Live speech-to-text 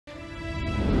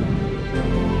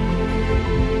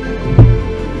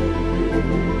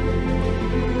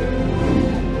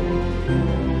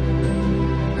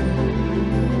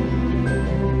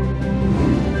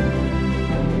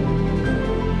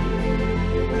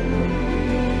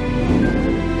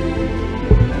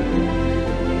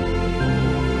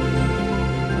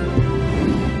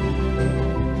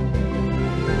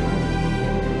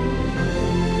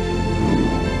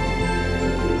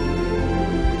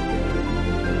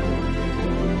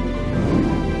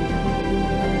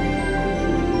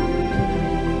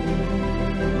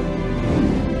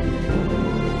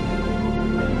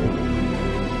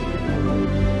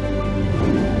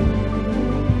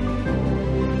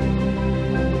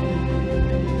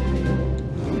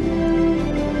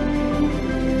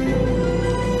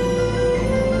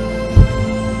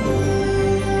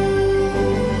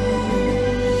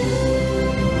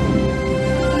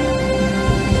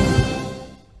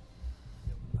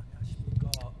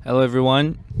Hello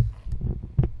everyone.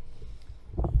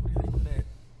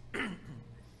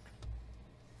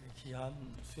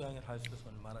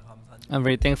 I'm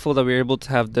very thankful that we were able to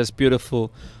have this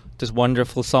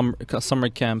wonderful summer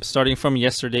camp starting from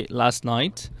last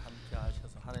night.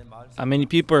 Many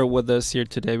people are with us here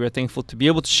today. We're thankful to be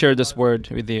able to share this word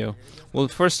with you. Well,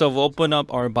 first of all, open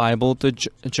up our Bible to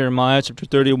Jeremiah chapter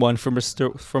 31 from verse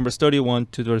 31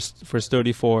 to verse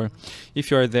 34. If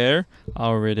you are there,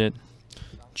 I'll read it.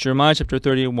 Jeremiah chapter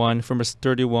 31 from verse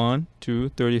 31 to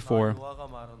 34.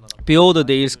 Behold, the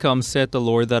days come, saith the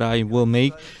Lord, that I will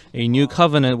make a new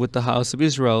covenant with the house of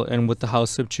Israel and with the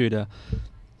house of Judah,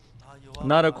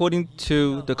 not according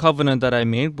to the covenant that I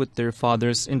made with their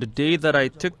fathers in the day that I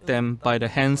took them by the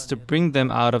hands to bring them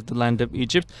out of the land of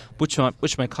Egypt, which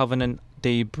my covenant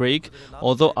they break,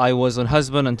 although I was an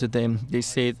husband unto them,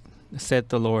 said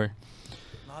the Lord.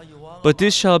 But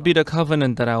this shall be the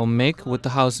covenant that I will make with the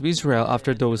house of Israel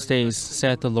after those days,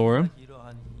 saith the Lord.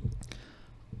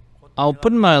 I'll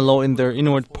put my law in their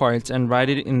inward parts and write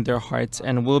it in their hearts,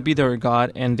 and will be their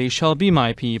God, and they shall be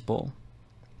my people.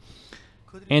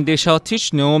 And they shall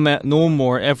teach no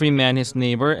more every man his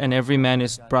neighbor and every man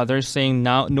his brother, saying,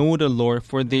 Now know the Lord,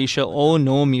 for they shall all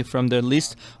know me, from the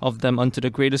least of them unto the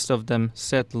greatest of them,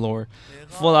 saith the Lord.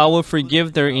 For I will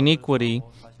forgive their iniquity,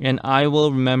 and I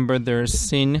will remember their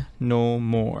sin no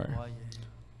more.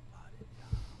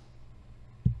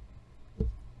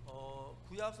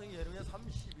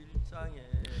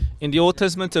 In the Old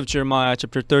Testament of Jeremiah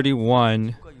chapter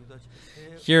 31,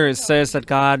 here it says that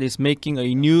God is making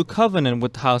a new covenant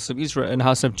with the house of Israel and the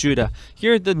house of Judah.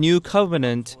 Here the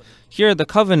covenant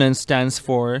stands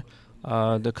for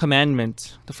the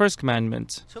commandment, the first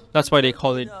commandment. That's why they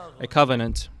call it a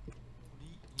covenant.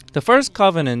 The first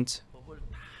covenant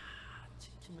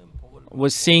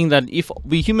was saying that if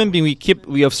we human beings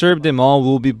we observe them all,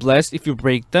 we'll be blessed. If you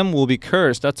break them, we'll be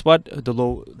cursed. That's what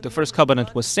the first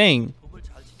covenant was saying.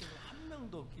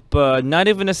 But not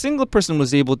even a single person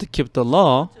was able to keep the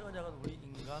law.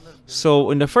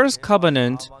 So in the first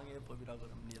covenant,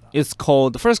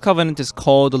 the first covenant is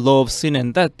called the law of sin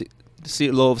and death.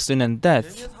 Law of sin and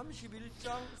death.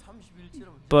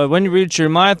 But when you read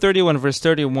Jeremiah 31 verse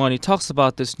 31, it talks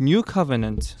about this new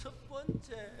covenant.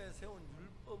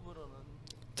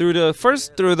 Through the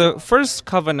first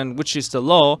covenant, which is the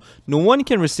law, no one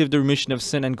can receive the remission of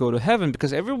sin and go to heaven,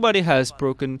 because everybody has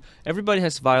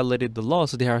violated the law,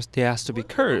 so they has to be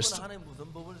cursed.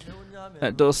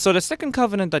 So the second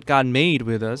covenant that God made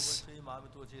with us,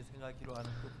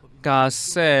 God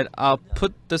said, I'll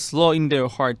put this law in their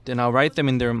heart and I'll write them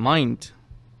in their mind.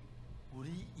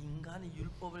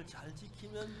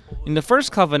 In the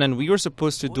first covenant, we were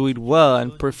supposed to do it well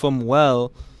and perform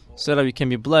well, so that we can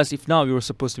be blessed. If not, we were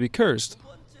supposed to be cursed.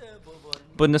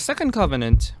 But in the second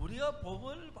covenant,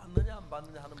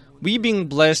 we being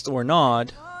blessed or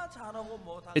not,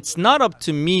 it's not up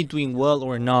to me doing well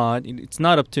or not. It's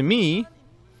not up to me,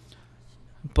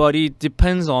 but it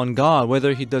depends on God,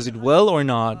 whether He does it well or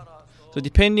not. So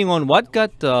depending on what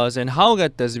God does and how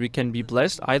God does it, we can be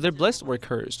blessed, either blessed or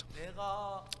cursed.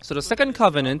 So the second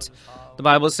covenant, the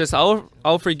Bible says,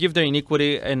 I'll forgive their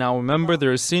iniquity and I'll remember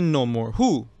their sin no more.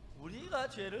 Who?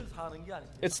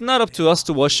 It's not up to us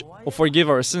to wash or forgive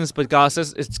our sins, but God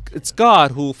says it's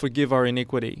God who will forgive our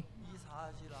iniquity.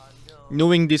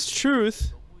 Knowing this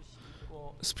truth,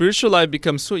 spiritual life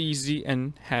becomes so easy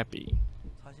and happy.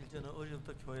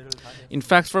 In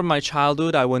fact, from my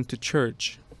childhood, I went to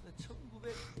church.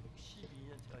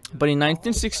 But in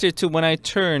 1962, when I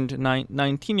turned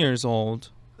 19 years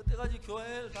old,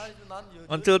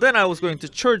 until then I was going to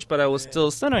church, but I was still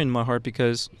a sinner in my heart,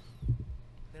 because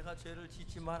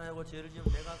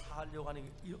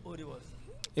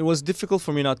it was difficult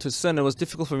for me not to sin. It was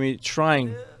difficult for me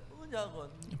trying.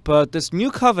 But this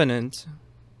new covenant,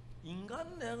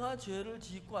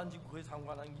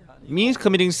 me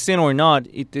committing sin or not,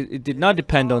 it did not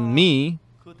depend on me.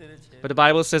 But the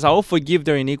Bible says, I will forgive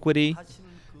their iniquity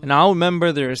and I will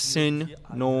remember their sin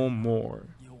no more,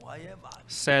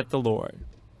 said the Lord.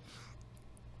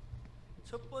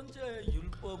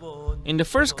 In the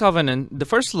first covenant, the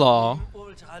first law,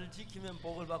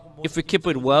 if we keep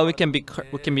it well, we can be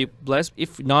blessed.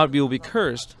 If not, we will be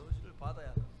cursed.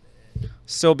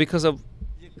 So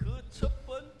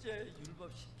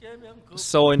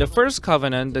in the first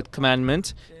covenant, the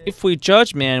commandment, if we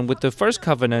judge man with the first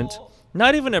covenant,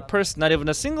 not even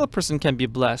a single person can be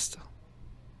blessed.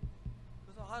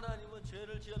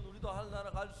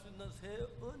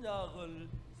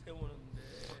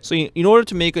 So in order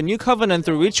to make a new covenant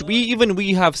through which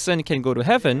we have sin can go to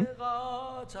heaven,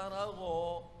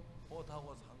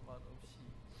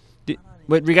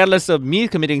 but regardless of me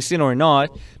committing sin or not,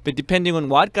 but depending on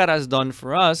what God has done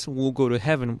for us, we'll go to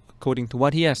heaven according to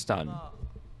what He has done.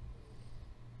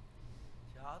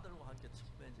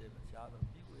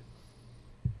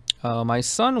 My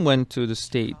son went to the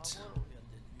States.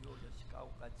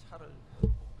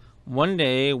 One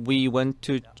day we went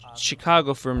to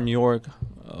Chicago from New York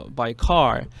by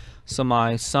car. So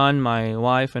my son, my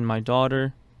wife, and my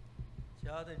daughter.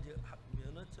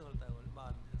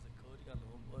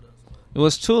 It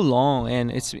was too long,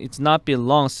 and it's not been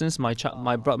long since my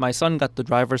son got the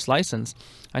driver's license.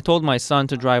 I told my son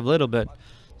to drive a little bit,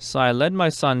 so I let my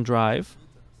son drive,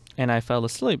 and I fell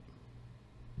asleep.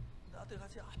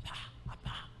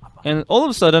 And all of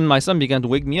a sudden, my son began to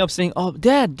wake me up, saying, "Oh,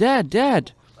 Dad, Dad,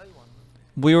 Dad!"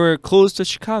 We were close to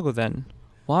Chicago then.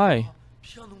 Why?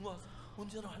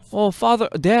 Oh, Father,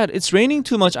 Dad, it's raining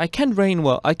too much. I can't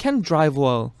drive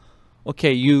well.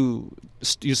 Okay, you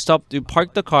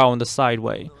park the car on the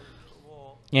sideway,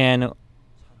 and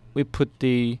he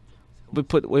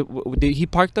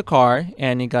parked the car,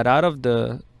 and he got out of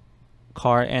the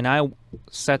car, and I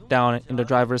sat down in the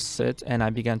driver's seat, and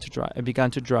I began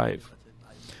to drive.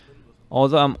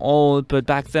 Although I'm old, but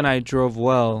back then I drove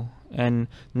well, and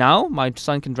now my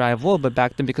son can drive well. But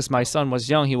back then, because my son was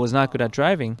young, he was not good at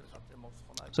driving.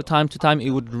 So time to time it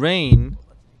would rain.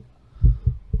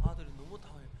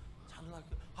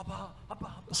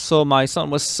 So my son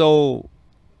was so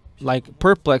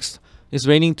perplexed. It's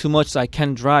raining too much, so I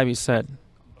can't drive, he said.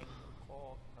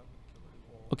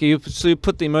 Okay, so you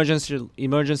put the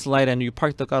emergency light and you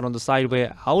park the car on the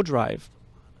sideway. I'll drive.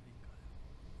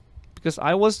 Because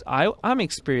I was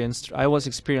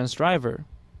experienced driver.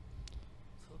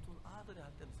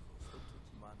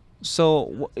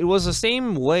 So it was the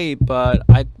same way, but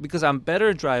because I was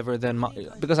better driver than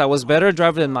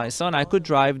my son, I could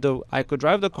drive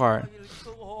the car.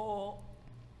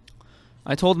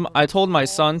 I told my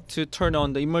son to turn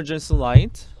on the emergency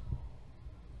light.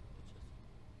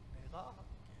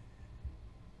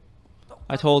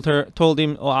 I told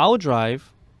him, "Oh, I'll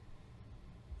drive."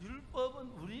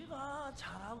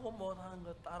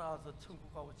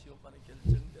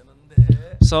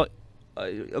 So,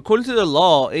 according to the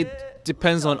law, it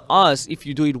depends on us. If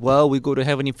you do it well, we go to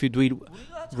heaven. If you do it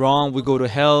wrong, we go to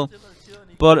hell.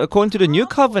 But according to the new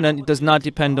covenant, it does not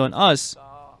depend on us.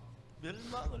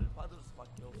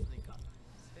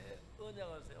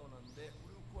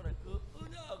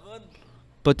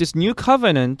 But this new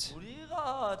covenant,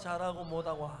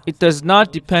 it does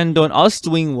not depend on us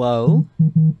doing well.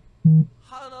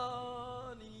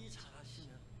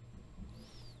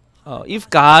 If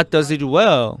God does it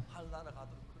well,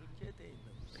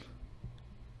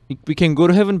 we can go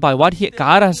to heaven by what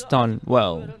God has done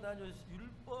well.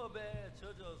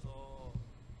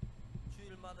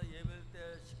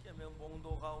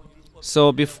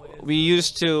 So we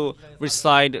used to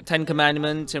recite 10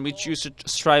 Commandments, and we used to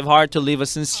strive hard to live a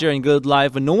sincere and good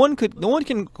life. But no one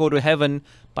can go to heaven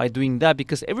by doing that,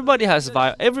 because everybody has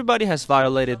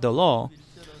violated the law.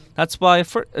 That's why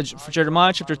for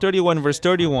Jeremiah chapter 31 verse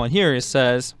 31 here it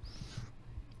says,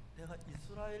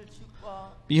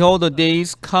 "Behold, the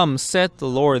days come, saith the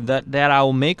Lord, that I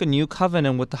will make a new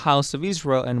covenant with the house of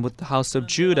Israel and with the house of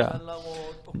Judah."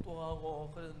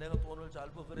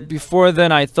 Before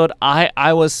then, I thought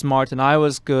I was smart and I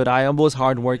was good. I was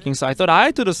hardworking, so I thought I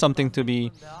had to do something to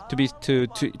be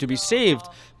saved.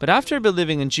 But after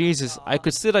believing in Jesus, I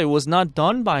could see that it was not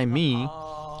done by me.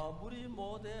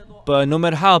 But no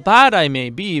matter how bad I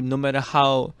may be, no matter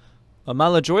how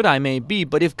maladroit I may be,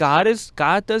 but if God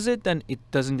does it, then it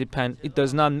doesn't depend. It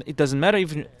doesn't matter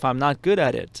even if I'm not good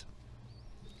at it.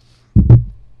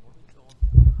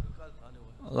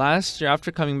 Last year,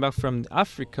 after coming back from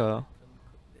Africa,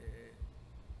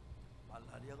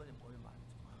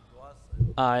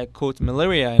 I caught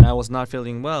malaria and I was not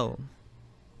feeling well.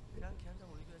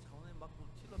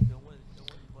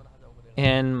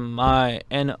 And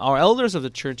our elders of the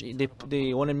church,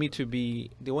 they wanted me to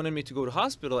go to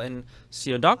hospital and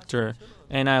see a doctor,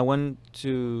 and I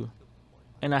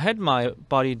had my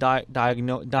body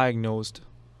diagnosed.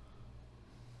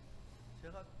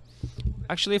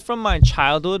 Actually, from my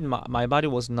childhood, my body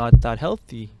was not that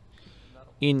healthy.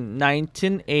 In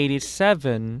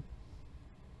 1987,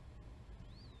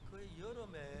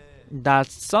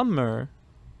 that summer,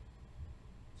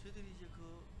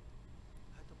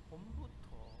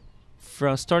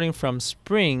 starting from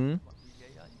spring,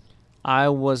 I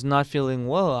was not feeling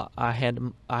well. I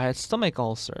had stomach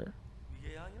ulcer.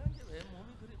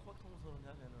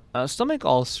 Stomach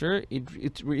ulcer,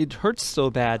 it hurts so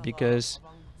bad because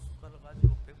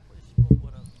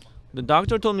the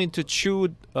doctor told me to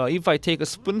chew. If I take a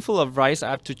spoonful of rice, I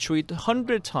have to chew it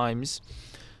 100 times.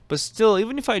 But still,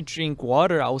 even if I drink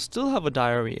water, I will still have a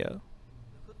diarrhea.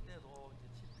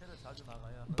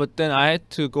 But then I had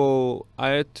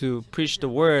to preach the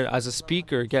word as a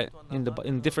speaker, get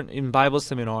in Bible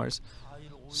seminars.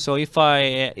 So if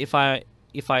I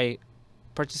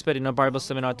participate in a Bible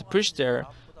seminar to preach there,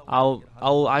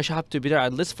 I should have to be there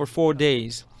at least for 4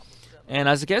 days. And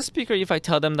as a guest speaker, if I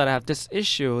tell them that I have this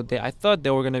issue, I thought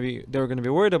they were gonna be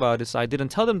worried about it, so I didn't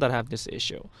tell them that I have this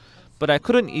issue. But I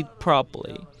couldn't eat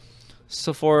properly.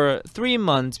 So for 3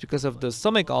 months, because of the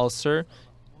stomach ulcer,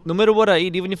 no matter what I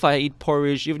eat, even if I eat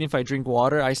porridge, even if I drink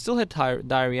water, I still had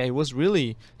diarrhea. It was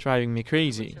really driving me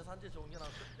crazy.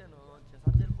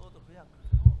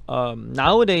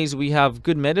 Nowadays we have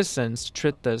good medicines to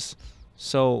treat this,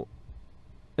 so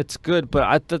it's good.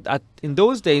 But in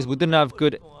those days we didn't have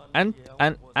good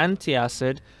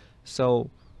antacid, so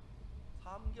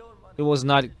it was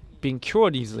not being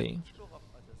cured easily.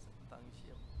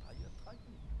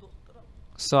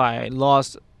 So I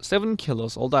lost 7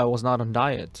 kilos, although I was not on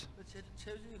diet.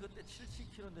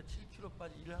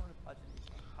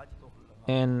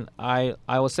 And I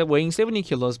was weighing 70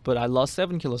 kilos, but I lost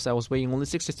 7 kilos. I was weighing only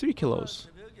 63 kilos.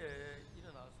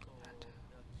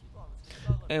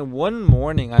 And one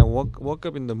morning, I woke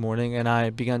up in the morning and I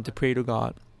began to pray to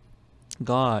God.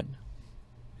 God,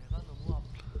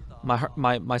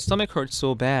 my stomach hurts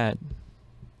so bad.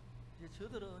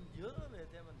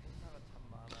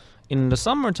 In the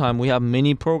summertime, we have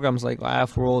many programs like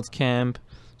IF World Camp.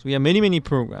 So we have many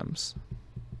programs.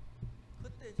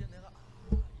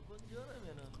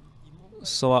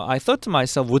 So I thought to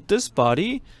myself, with this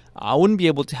body, I wouldn't be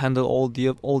able to handle all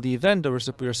the event that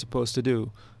we're supposed to do.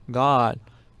 God,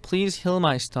 please heal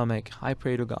my stomach. I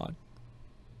pray to God.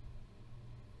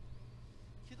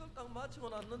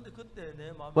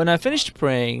 When I finished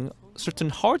praying, a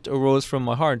certain heart arose from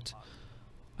my heart.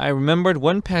 I remembered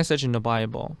one passage in the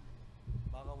Bible.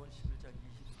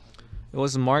 It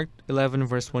was Mark 11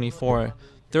 verse 24.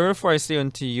 Therefore I say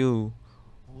unto you,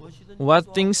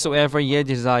 what things soever ye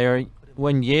desire,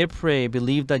 when ye pray,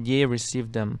 believe that ye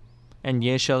receive them, and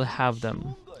ye shall have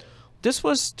them. This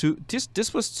was too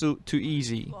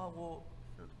easy.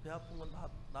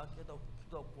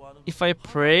 If I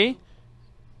pray,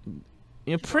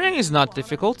 praying is not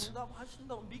difficult.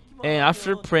 And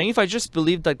after praying, if I just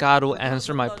believe that God will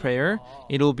answer my prayer,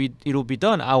 it will be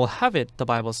done. I will have it, the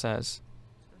Bible says.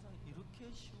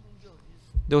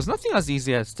 There was nothing as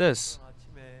easy as this.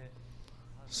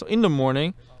 So in the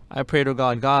morning, I pray to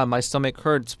God, God, my stomach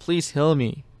hurts, please heal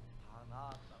me.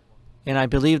 And I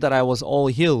believe that I was all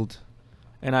healed.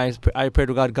 And I pray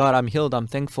to God, God, I'm healed, I'm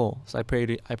thankful. So I pray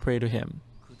to Him.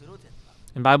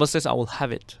 And Bible says I will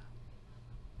have it.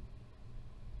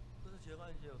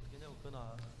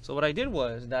 So what I did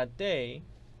was, that day,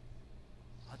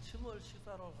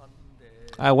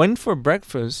 I went for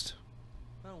breakfast.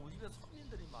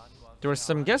 There were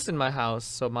some guests in my house,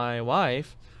 so my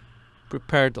wife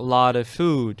prepared a lot of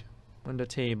food on the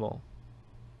table.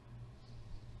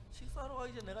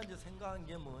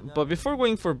 But before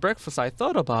going for breakfast, I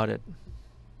thought about it.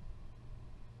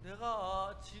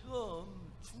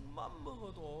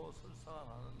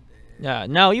 Yeah,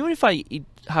 now even if I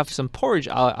have some porridge,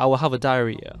 I will have a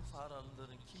diarrhea.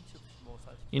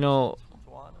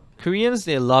 Koreans,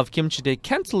 they love kimchi. They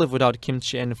can't live without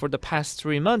kimchi, and for the past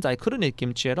 3 months, I couldn't eat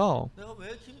kimchi at all.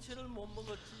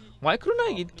 Why couldn't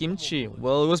I eat kimchi?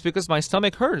 Well, it was because my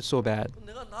stomach hurt so bad.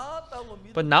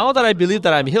 But now that I believe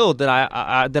that I'm healed, then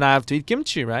I have to eat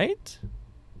kimchi, right?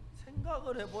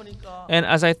 And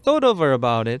as I thought over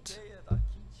about it,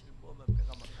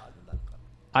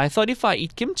 I thought if I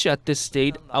eat kimchi at this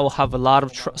state, I will have a lot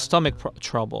of stomach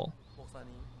trouble.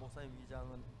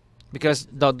 Because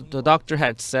the doctor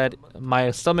had said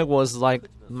my stomach was like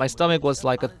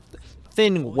a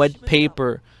thin wet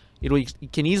paper. It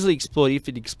can easily explode. If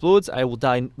it explodes, I will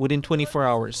die within 24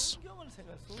 hours.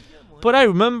 But I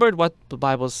remembered what the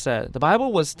Bible said. The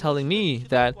Bible was telling me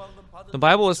that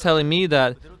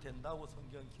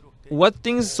what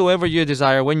things soever you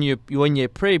desire, when you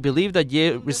pray, believe that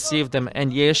ye receive them,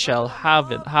 and ye shall have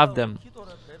them.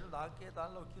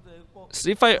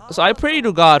 So I pray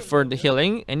to God for the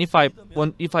healing, and if I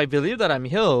believe that I'm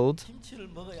healed,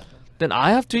 then I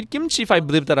have to eat kimchi if I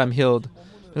believe that I'm healed.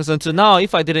 Because until now,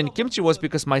 if I didn't eat kimchi, it was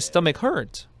because my stomach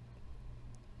hurt.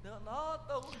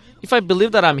 If I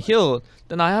believe that I'm healed,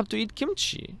 then I have to eat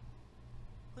kimchi.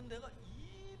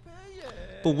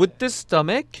 But with this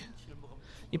stomach,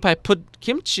 if I put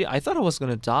kimchi, I thought I was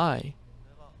gonna die.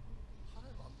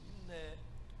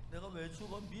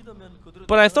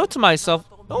 But I thought to myself,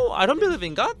 No, I don't believe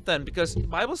in God then, because the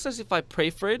Bible says if I pray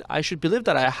for it, I should believe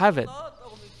that I have it.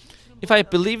 If I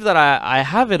believe that I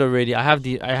have it already, I have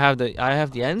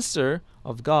the answer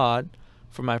of God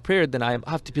for my prayer, then I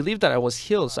have to believe that I was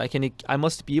healed. So I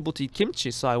must be able to eat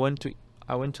kimchi. So I went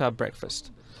to have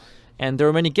breakfast, and there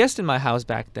were many guests in my house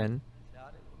back then.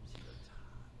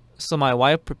 So my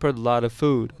wife prepared a lot of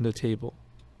food on the table,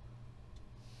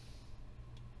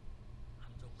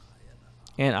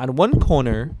 and at one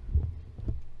corner,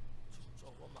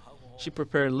 she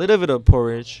prepared a little bit of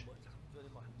porridge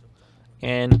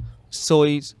and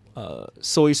soy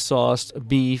sauce,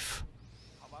 beef.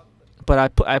 But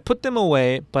I put them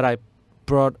away. But I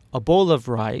brought a bowl of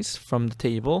rice from the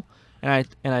table, and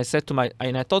I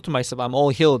thought to myself, I'm all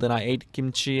healed. And I ate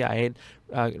kimchi, I ate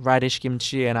radish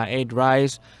kimchi, and I ate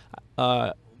rice.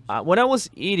 When I was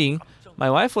eating,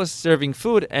 my wife was serving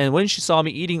food, and when she saw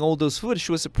me eating all those food,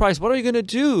 she was surprised. What are you gonna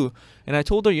do? And I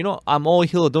told her, I'm all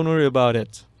healed. Don't worry about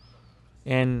it.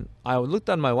 And I looked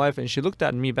at my wife, and she looked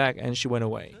at me back, and she went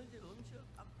away.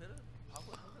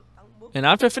 And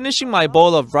after finishing my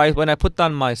bowl of rice, when I put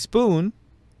down my spoon,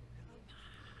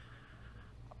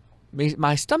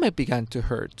 my stomach began to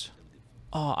hurt.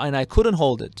 Oh, and I couldn't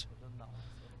hold it.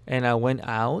 And I went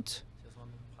out.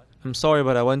 I'm sorry,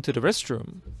 but I went to the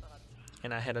restroom,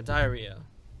 and I had a diarrhea.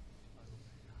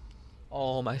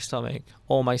 Oh, my stomach.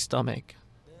 Oh, my stomach.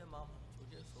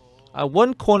 At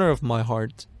one corner of my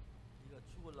heart.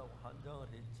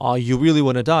 Oh, you really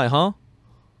want to die, huh?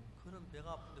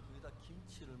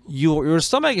 Your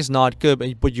stomach is not good,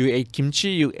 but you ate kimchi,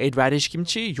 you ate radish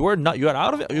kimchi.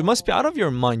 You must be out of your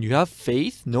mind. You have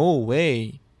faith? No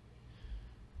way.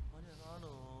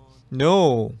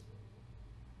 No.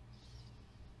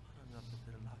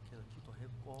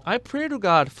 I prayed to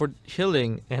God for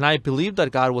healing, and I believed that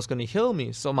God was going to heal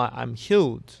me, so I'm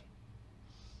healed.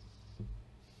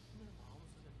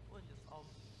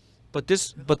 But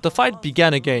the fight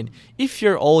began again. If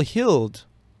you're all healed,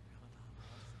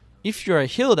 if you are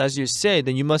healed as you say,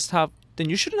 then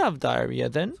you shouldn't have diarrhea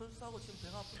then.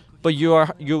 But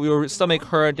your stomach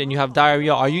hurt and you have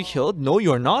diarrhea. Are you healed? No,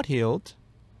 you're not healed.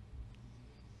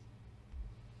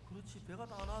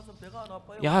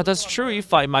 Yeah, that's true.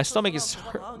 If my stomach is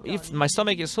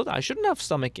hurt, I shouldn't have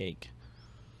stomach ache.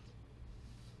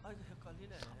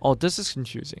 Oh, this is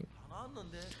confusing.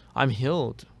 I'm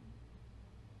healed.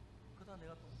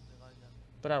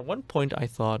 But at one point I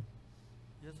thought,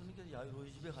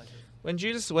 when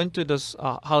Jesus went to the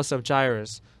house of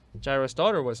Jairus, Jairus'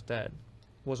 daughter was dead.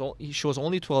 She was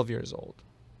only 12 years old.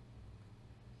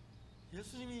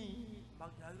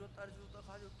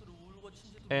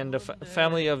 And the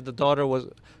family of the daughter was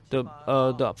the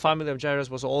family of Jairus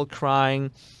was all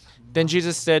crying. Then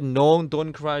Jesus said, "No,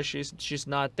 don't cry. She's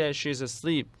not dead. She's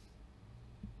asleep."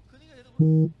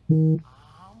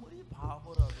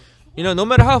 No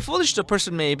matter how foolish the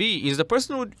person may be, is the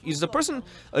person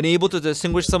unable to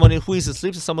distinguish someone who is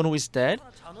asleep from someone who is dead?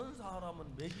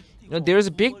 There is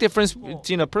a big difference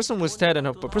between a person who is dead and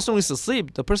a person who is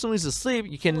asleep. The person who is asleep,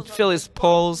 you can feel his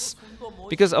pulse,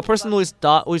 because a person who is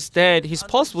dead, his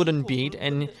pulse wouldn't beat,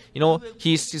 and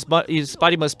his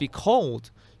body must be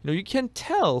cold. You can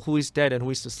tell who is dead and who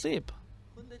is asleep.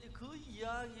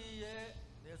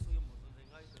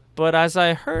 But as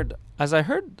I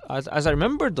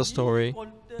remembered the story,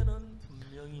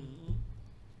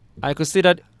 I could see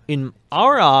that in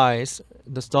our eyes,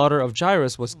 the daughter of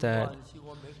Jairus was dead.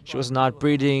 She was not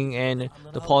breathing, and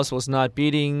the pulse was not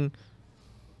beating,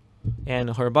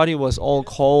 and her body was all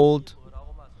cold.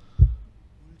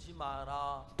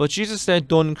 But Jesus said,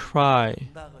 "Don't cry.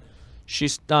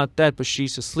 She's not dead, but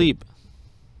she's asleep."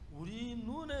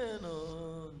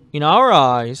 In our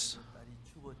eyes,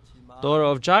 the daughter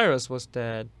of Jairus was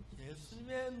dead.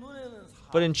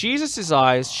 But in Jesus'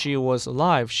 eyes, she was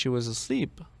alive. She was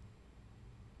asleep.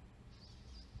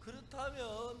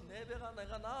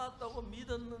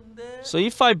 So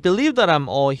if I believe that I'm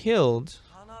all healed,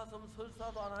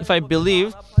 if I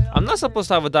believe I'm not supposed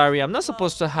to have a diarrhea, I'm not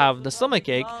supposed to have the stomach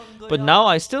ache, but now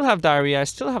I still have diarrhea, I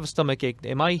still have a stomach ache,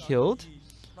 am I healed?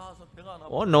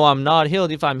 Oh no, I'm not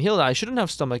healed. If I'm healed, I shouldn't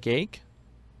have stomach ache.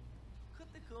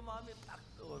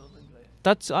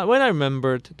 That's when I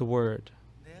remembered the word.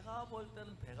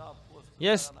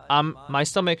 Yes, my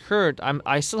stomach hurt.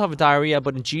 I still have diarrhea,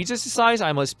 but in Jesus' eyes,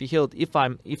 I must be healed.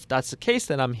 If that's the case,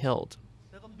 then I'm healed.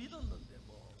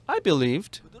 I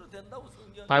believed.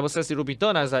 Bible says it will be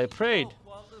done as I prayed.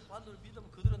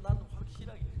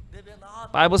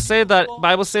 Bible says that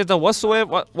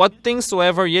what things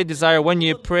soever ye desire when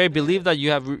you pray, believe that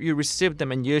you receive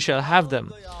them and you shall have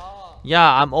them. Yeah,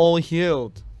 I'm all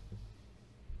healed.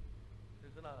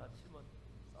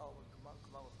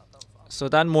 So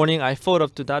that morning I fought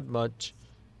up to that much,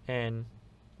 and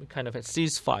we kind of had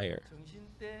ceasefire.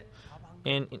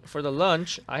 And for the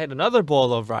lunch, I had another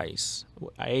bowl of rice.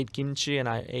 I ate kimchi and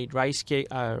I ate rice cake,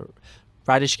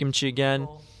 radish kimchi again.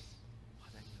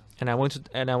 And I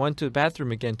went to the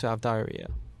bathroom again to have diarrhea.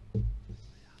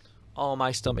 Oh,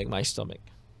 my stomach, my stomach.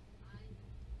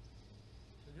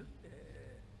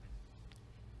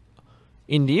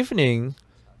 In the evening,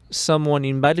 someone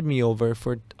invited me over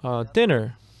for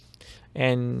dinner,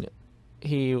 and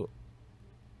we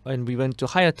went to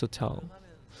Hyatt Hotel.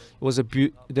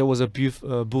 There was a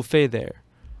buffet there,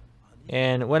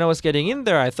 and when I was getting in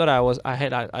there, I thought I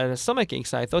had a stomach ache.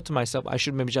 So I thought to myself, I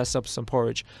should maybe just have some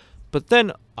porridge. But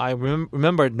then I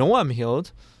remembered, no, I'm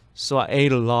healed, so I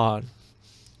ate a lot,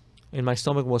 and my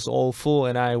stomach was all full,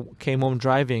 and I came home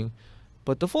driving.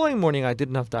 But the following morning, I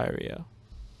didn't have diarrhea.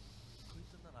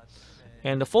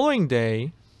 And the following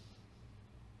day,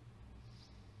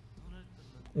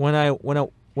 when I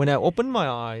opened my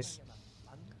eyes,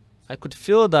 I could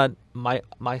feel that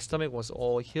my stomach was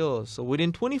all healed. So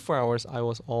within 24 hours, I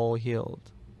was all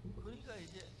healed.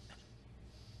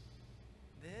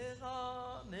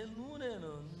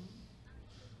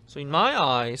 So in my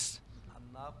eyes,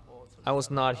 I was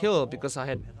not healed because I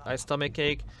had a stomach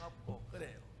ache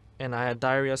and I had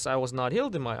diarrhea. So I was not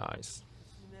healed in my eyes.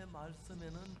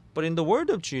 But in the word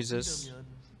of Jesus,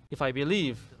 if I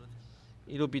believe,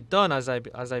 it will be done as I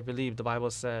believe, the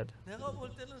Bible said.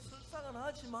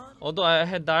 Although I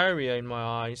had diarrhea in my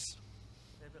eyes,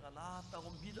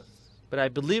 but I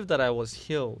believe that I was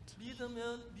healed.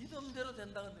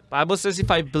 Bible says if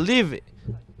I believe it,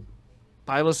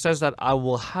 Bible says that I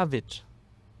will have it.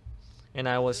 And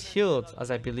I was healed as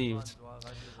I believed.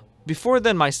 Before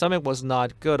then, my stomach was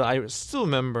not good. I still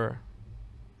remember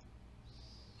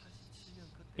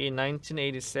in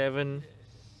 1987,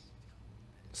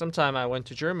 sometime I went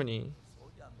to Germany,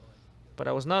 but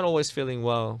I was not always feeling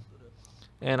well.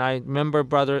 And I remember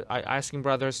asking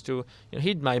brothers to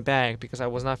heat my bag because I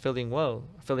was not feeling well,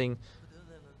 feeling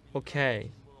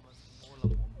okay.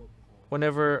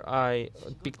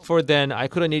 Before then, I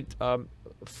couldn't eat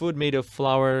food made of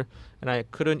flour, and I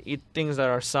couldn't eat things that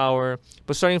are sour.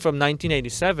 But starting from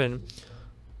 1987,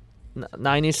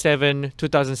 2007,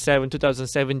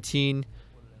 2017,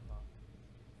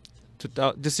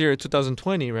 this year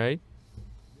 2020, right?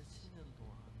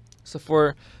 So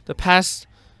for the past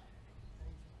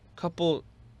couple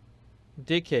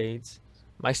decades,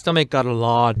 my stomach got a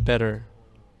lot better.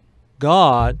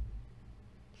 God,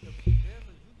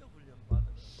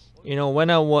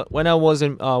 when I was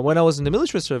in the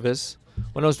military service,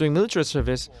 when I was doing military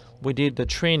service, we did the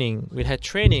training. We had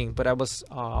training, but I was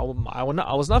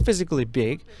not physically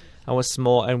big. I was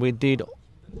small, and we did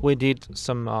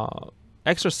some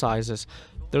exercises.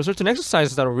 There are certain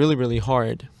exercises that are really, really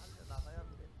hard.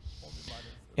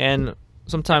 And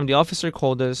sometimes the officer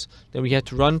called us, then we had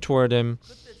to run toward him.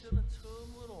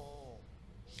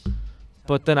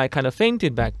 But then I kind of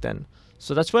fainted back then.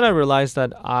 So that's when I realized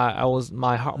that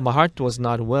my heart was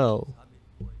not well.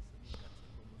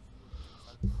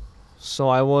 So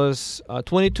I was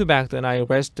 22 back then. I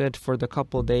rested for the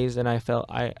couple days, and I felt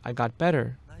I got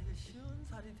better.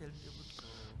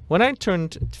 When I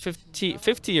turned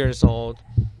 50 years old,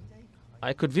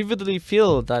 I could vividly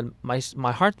feel that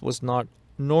my heart was not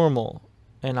normal,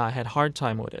 and I had a hard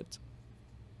time with it.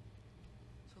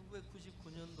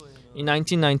 In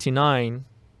 1999,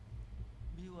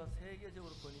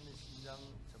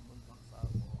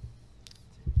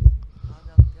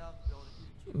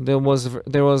 there was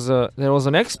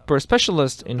an expert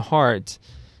specialist in heart,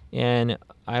 and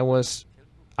I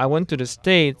went to the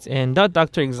States, and that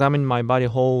doctor examined my body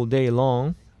whole day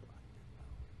long.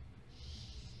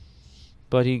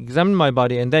 But he examined my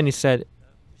body, and then he said,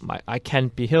 I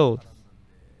can't be healed.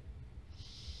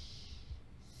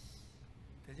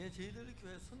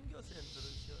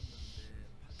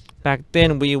 Back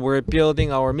then, we were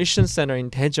building our mission center in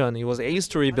Daejeon. It was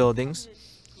 8-story buildings.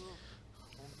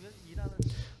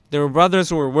 There were brothers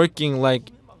who were working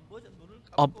like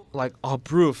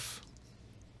up roof.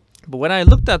 But when I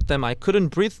looked at them, I couldn't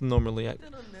breathe normally.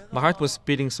 My heart was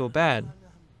beating so bad.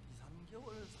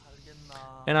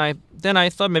 And I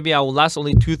thought maybe I will last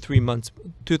only 2-3 months.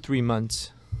 2-3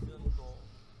 months.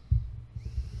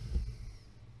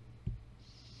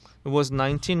 It was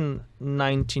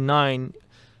 1999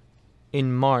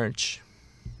 in March.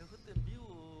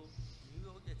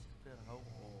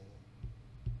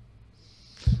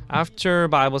 After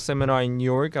Bible seminar in New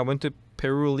York, I went to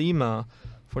Peru, Lima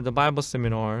for the Bible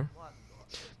seminar.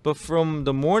 But from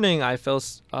the morning, I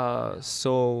felt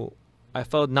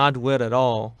not well at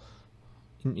all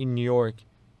in New York.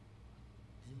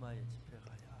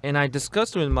 And I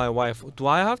discussed with my wife, do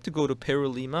I have to go to Peru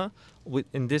Lima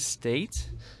in this state?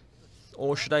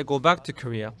 Or should I go back to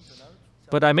Korea?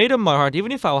 But I made up my heart,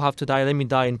 even if I'll have to die, let me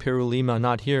die in Peru Lima,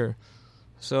 not here.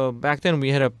 So back then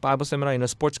we had a Bible seminar in a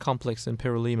sports complex in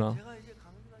Peru Lima.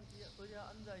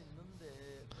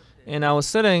 And I was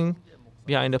sitting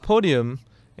behind the podium,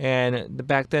 and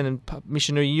back then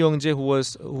missionary Lee Young-jae,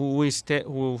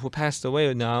 who passed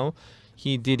away now,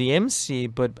 he did the MC.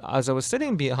 But as I was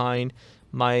sitting behind,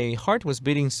 my heart was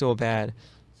beating so bad.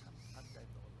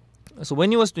 So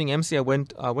when he was doing MC, I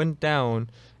went down,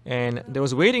 and there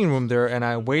was a waiting room there, and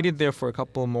I waited there for a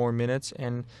couple more minutes,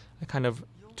 and I kind of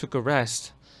took a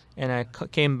rest, and I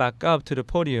came back up to the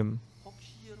podium.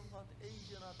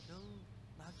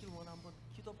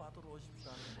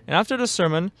 And after the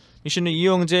sermon, missionary Lee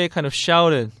Young-jae kind of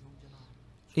shouted.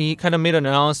 He kind of made an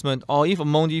announcement. Oh, if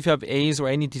among you, if you have AIDS or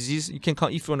any disease, you can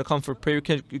come. If you want to come for prayer,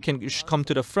 you should come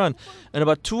to the front. And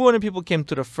about 200 people came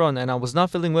to the front, and I was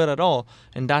not feeling well at all.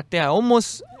 And that day, I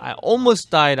almost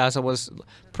died as I was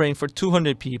praying for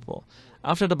 200 people.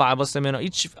 After the Bible seminar,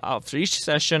 after each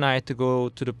session, I had to go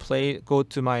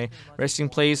to my resting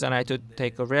place, and I had to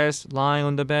take a rest, lying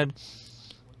on the bed.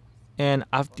 And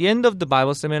at the end of the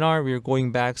Bible seminar, we were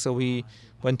going back, so we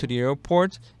went to the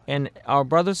airport, and our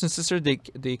brothers and sisters,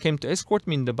 they came to escort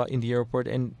me in the airport,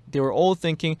 and they were all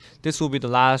thinking this will be the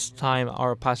last time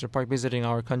our Pastor Park visiting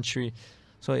our country.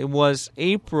 So it was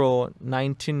April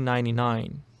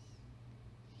 1999.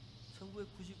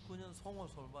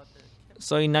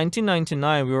 So in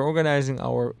 1999, we were organizing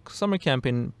our summer camp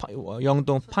in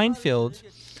Yeongdong Pinefield.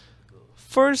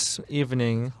 First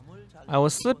evening, I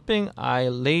was sleeping. I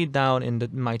lay down in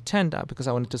my tent because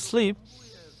I wanted to sleep.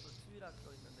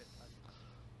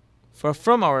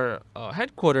 From our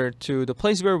headquarters to the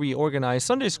place where we organized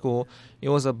Sunday school, it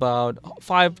was about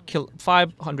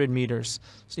 500 meters.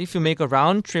 So if you make a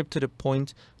round trip to the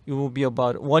point, it will be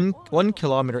about 1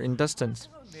 kilometer in distance.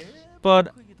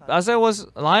 But as I was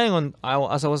lying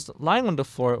on the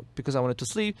floor because I wanted to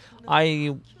sleep,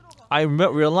 I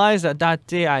realized that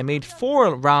day I made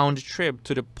 4 round trip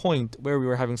to the point where we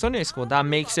were having Sunday school. That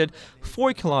makes it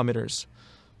 4 kilometers.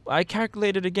 I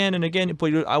calculated again and again,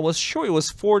 but I was sure it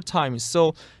was 4 times.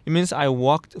 So it means I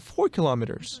walked 4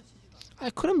 kilometers.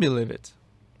 I couldn't believe it.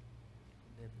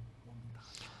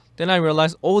 Then I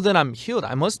realized, oh, then I'm healed.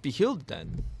 I must be healed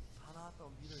then.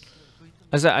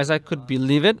 As I could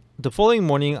believe it, the following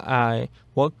morning I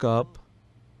woke up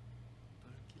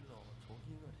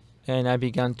and I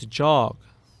began to jog.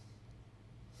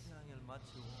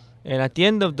 And at the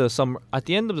end of the summer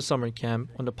camp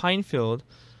on the pine field,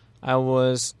 I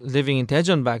was living in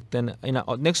Daejeon back then.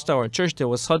 Next to our church, there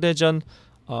was Seodaejeon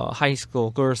High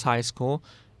School, girls' high school,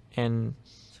 and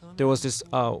there was this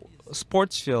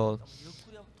sports field.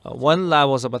 One lap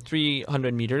was about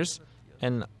 300 meters,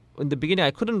 and in the beginning, I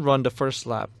couldn't run the first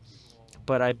lap,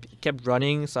 but I kept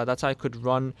running, so that's how I could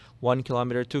run 1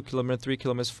 kilometer, 2 kilometers, 3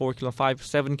 kilometers, 4 kilometers, 5,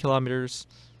 7 kilometers.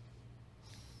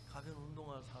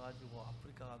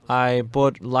 I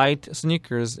bought light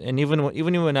sneakers, and even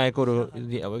when I go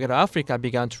to Africa, I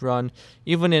began to run.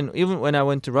 Even when I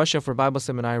went to Russia for Bible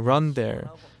seminar, I run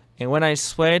there. And when I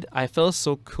sweat, I felt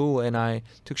so cool, and I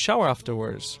took shower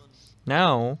afterwards.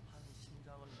 Now,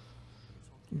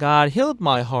 God healed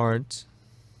my heart.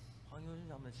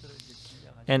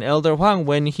 And Elder Hwang,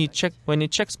 when he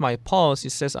checks my pulse, he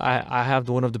says I have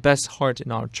one of the best hearts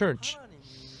in our church.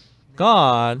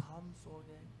 God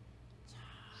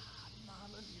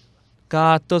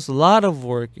does a lot of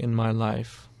work in my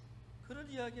life.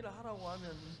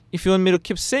 If you want me to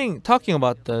keep talking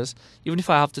about this, even if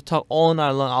I have to talk all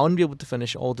night long, I won't be able to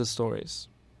finish all the stories.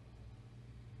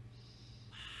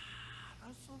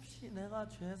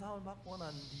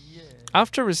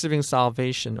 After receiving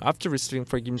salvation, after receiving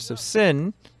forgiveness of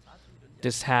sin,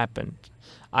 this happened.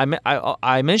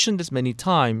 I mentioned this many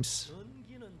times,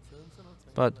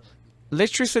 but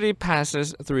electricity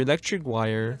passes through electric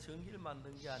wire.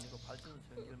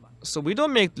 So we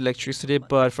don't make electricity,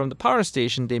 but from the power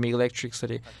station they make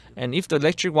electricity. And if the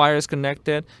electric wire is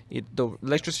connected, the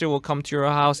electricity will come to your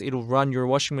house. It will run your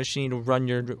washing machine. It will run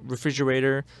your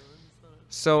refrigerator.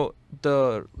 So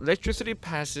the electricity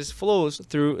flows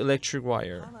through electric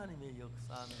wire.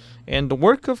 And the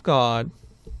work of God,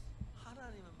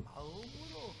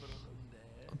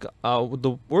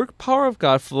 power of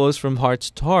God flows from heart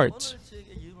to heart.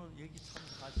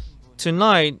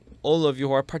 Tonight, all of you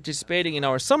who are participating in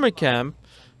our summer camp,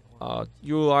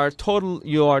 there are a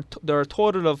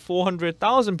total of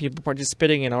 400,000 people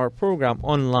participating in our program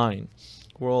online,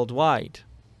 worldwide.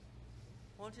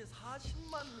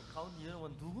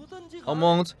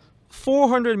 Amongst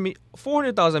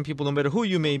 400,000 people, no matter who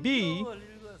you may be,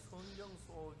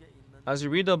 as you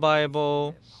read the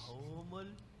Bible,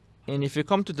 and if you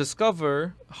come to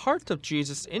discover the heart of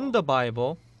Jesus in the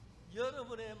Bible,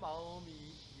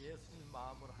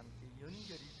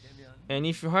 and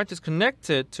if your heart is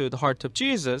connected to the heart of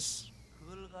Jesus,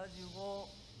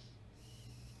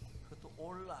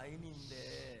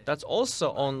 that's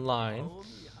also online,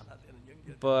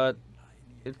 but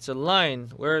it's a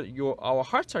line where our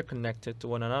hearts are connected to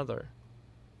one another.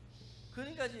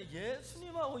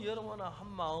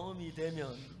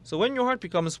 So when your heart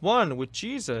becomes one with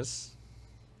Jesus,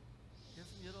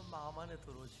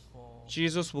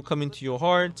 Jesus will come into your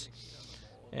heart,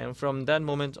 and from that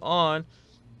moment on,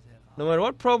 no matter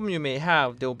what problem you may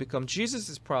have, they will become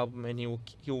Jesus' problem, and he'll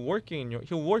work in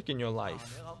your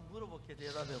life.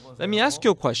 Let me ask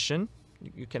you a question.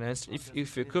 You can answer.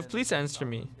 If you could, please answer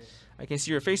me. I can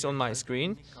see your face on my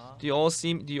screen. Do you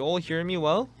all hear me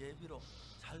well?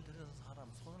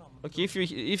 Okay, if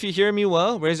you hear me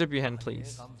well, raise up your hand,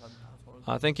 please.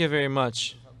 Thank you very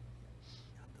much.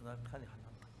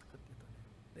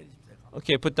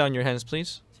 Okay, put down your hands,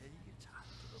 please.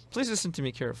 Please listen to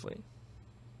me carefully.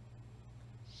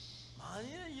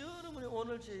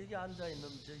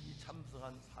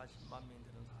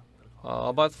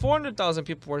 About 400,000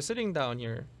 people were sitting down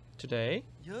here today.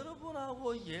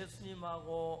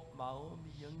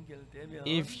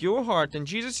 If your heart and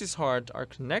Jesus' heart are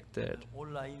connected,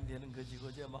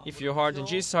 if your heart and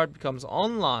Jesus' heart becomes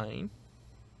online,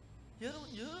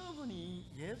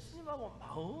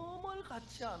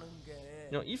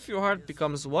 if your heart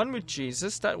becomes one with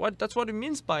Jesus, that's what it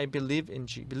means by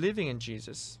believing in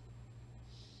Jesus.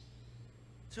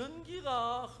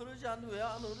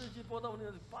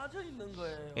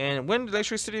 And when the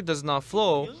electricity does not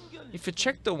flow, if you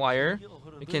check the wire,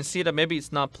 you can see that maybe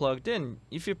it's not plugged in.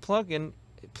 If you plug it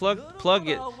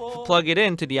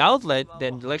into the outlet,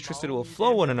 then the electricity will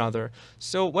flow one another.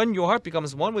 So when your heart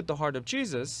becomes one with the heart of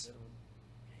Jesus,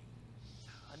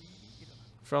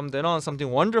 from then on, something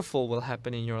wonderful will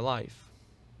happen in your life.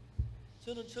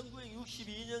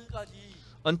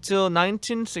 Until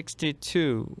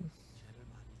 1962,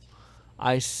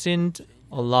 I sinned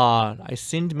a lot. I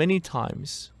sinned many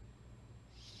times.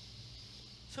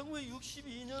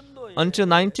 Until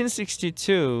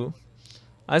 1962,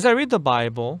 as I read the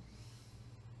Bible,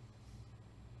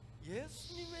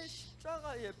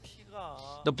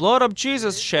 the blood of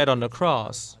Jesus shed on the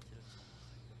cross.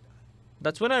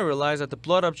 That's when I realized that the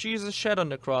blood of Jesus shed on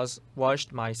the cross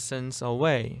washed my sins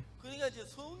away.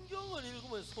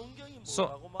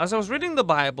 So, as I was reading the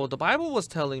Bible was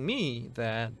telling me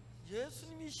that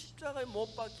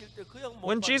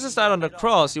when Jesus died on the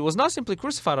cross, he was not simply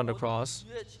crucified on the cross,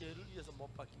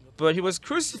 but he was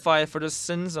crucified for the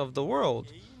sins of the world.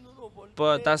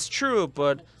 But that's true,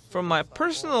 but from my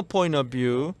personal point of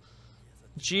view,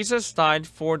 Jesus died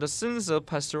for the sins of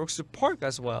Pastor Ock Soo Park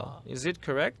as well. Is it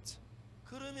correct?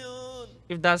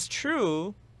 If that's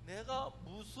true,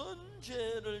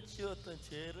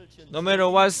 no matter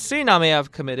what sin I may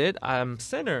have committed, I am a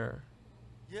sinner.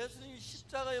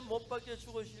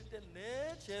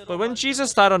 But when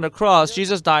Jesus died on the cross,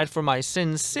 Jesus died for my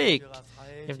sin's sake.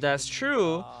 If that's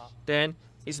true, then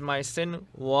is my sin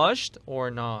washed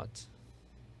or not?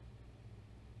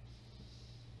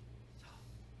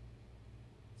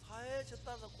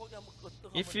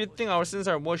 If you think our sins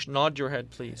are washed, nod your head,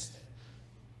 please.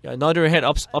 Yeah, nod your head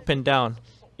up and down.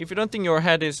 If you don't think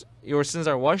your sins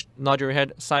are washed, nod your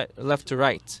head left to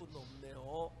right.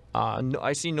 No,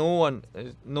 I see no one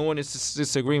is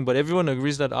disagreeing, but everyone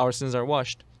agrees that our sins are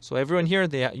washed. So everyone here,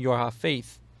 you have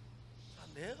faith.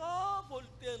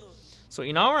 So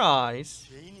in our eyes,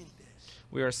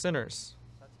 we are sinners.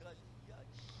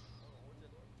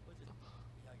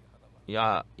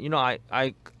 Yeah,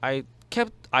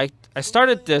 I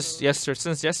started this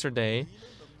since yesterday,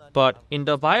 but in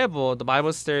the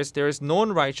Bible says there is no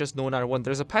one righteous, no not one.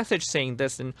 There's a passage saying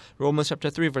this in Romans chapter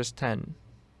 3, verse 10.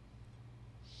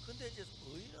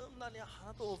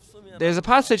 There's a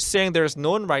passage saying there is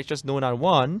no one righteous, no not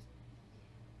one.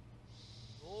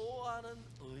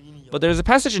 But there's a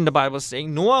passage in the Bible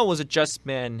saying Noah was a just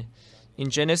man in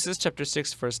Genesis chapter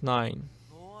 6, verse 9.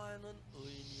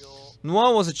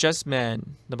 Noah was a just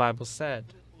man, the Bible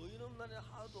said.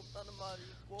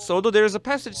 So although there is a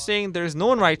passage saying there is no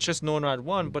one righteous, no not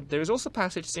one, but there is also a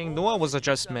passage saying Noah was a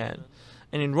just man.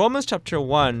 And in Romans chapter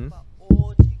 1,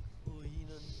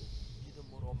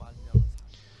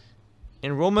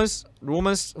 in Romans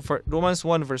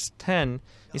 1 verse 10,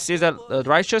 it says that the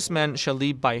righteous man shall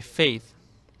live by faith.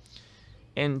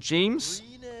 And James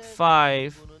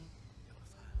 5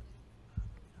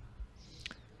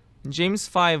 In James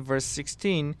 5 verse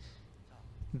 16,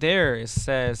 there it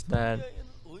says that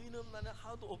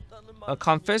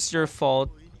confess your fault.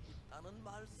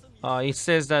 It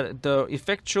says that the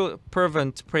effectual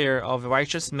fervent prayer of a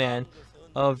righteous man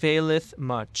availeth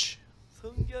much.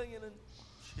 성경에는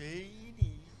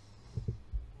죄인이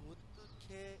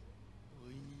어떻게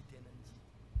의인이 되는지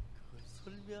그걸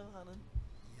설명하는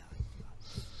이야기가.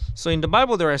 So in the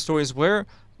Bible there are stories where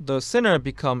the sinner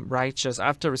become righteous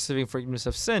after receiving forgiveness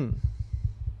of sin.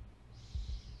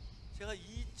 제가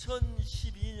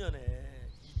 2012년에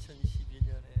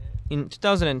In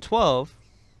 2012,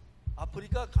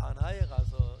 아프리카 가나에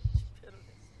가서 집회를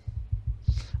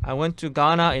했어요. I went to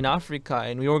Ghana in Africa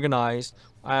and we organized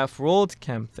IF World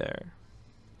Camp there.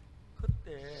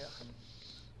 그때 한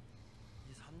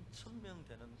 2-3천 명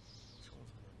되는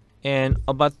청소년. And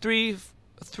about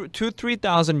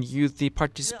 3,000 youth they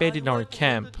participated in our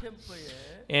camp.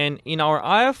 And in our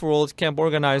IF World Camp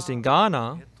organized in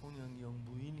Ghana,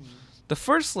 the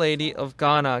First Lady of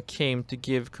Ghana came to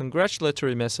give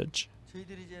congratulatory message.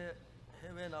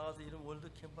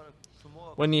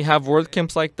 When you have world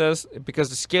camps like this, because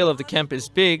the scale of the camp is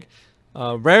big,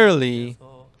 rarely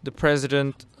the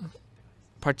president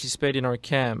participates in our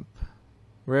camp.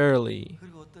 Rarely.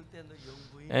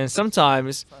 And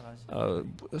sometimes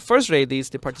first ladies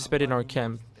they participate in our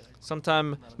camp.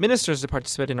 Sometimes ministers they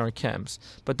participate in our camps.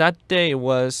 But that day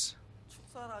was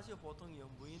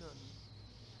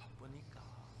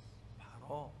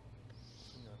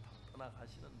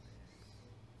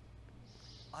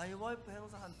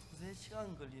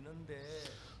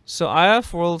so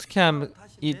IF World Camp,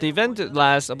 the event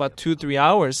lasts about 2-3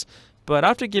 hours, but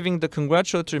after giving the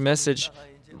congratulatory message,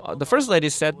 the First Lady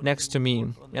sat next to me,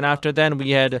 and after then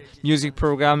we had music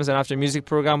programs, and after music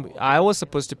program I was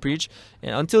supposed to preach,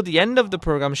 and until the end of the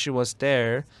program she was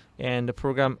there, and the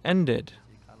program ended.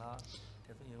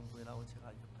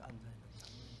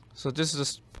 So this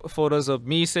is photos of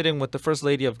me sitting with the First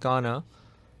Lady of Ghana.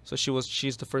 So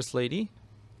she's the First Lady.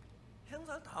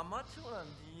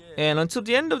 And until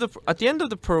the end of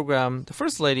the program, the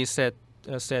First Lady said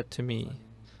to me,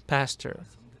 Pastor,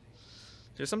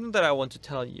 there's something that I want to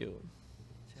tell you.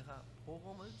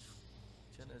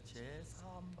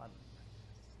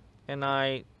 And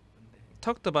I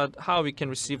talked about how we can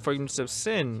receive forgiveness of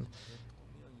sin.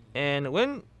 And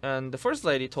the First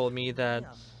Lady told me that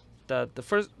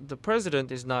the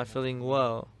president is not feeling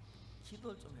well.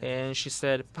 And she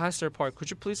said, Pastor Park, could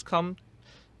you please come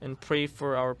and pray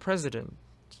for our president?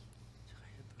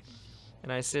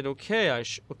 And I said, okay,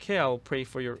 I'll pray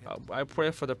for I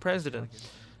pray for the president.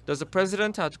 Does the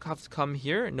president have to come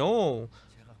here? No,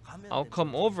 I'll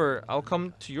come over. I'll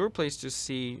come to your place to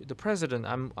see the president.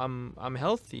 I'm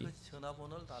healthy.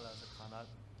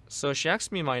 So she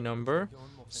asked me my number.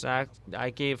 So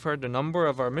I gave her the number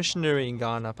of our missionary in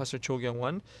Ghana, Pastor Cho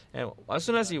Kyung-won. And as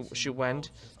soon as she went,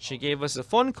 she gave us a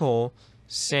phone call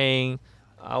saying,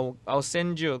 I'll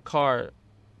send you a car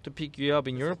to pick you up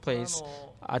in your place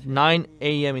at 9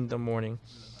 a.m. in the morning.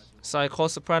 So I called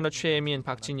soprano Choi Emi and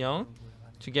Park Jin-young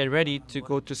to get ready to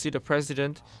go to see the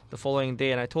president the following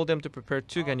day, and I told them to prepare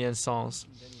 2 Ghanaian songs.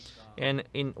 And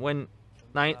around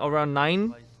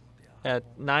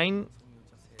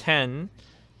 9:10,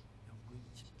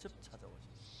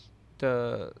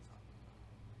 the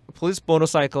police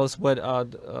motorcycles with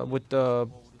the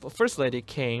First Lady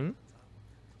came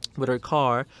with her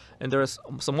car, and there was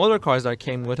some other cars that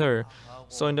came with her.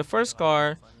 So in the first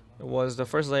car was the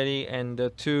First Lady and the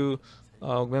 2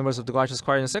 members of the Gracias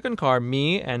Choir. In the second car,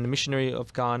 me and the missionary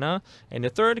of Ghana, and the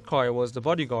third car was the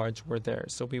bodyguards were there.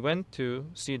 So we went to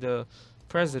see the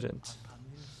president.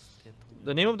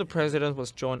 The name of the president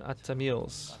was John Atta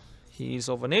Mills. He is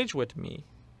of an age with me.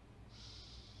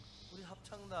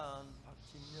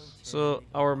 So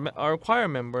our choir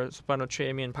members, soprano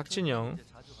Choi Emi and Park Jin-young,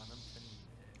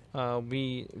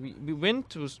 we went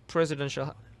to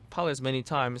presidential palace many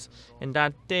times, and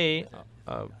that day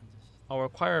our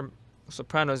choir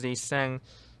sopranos they sang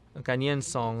Ghanaian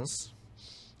songs.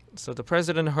 So the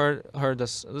president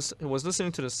was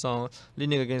listening to the song,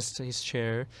 leaning against his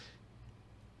chair,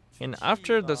 and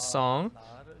after the song,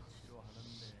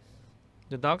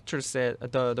 the doctor said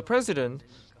the president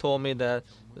told me that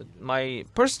my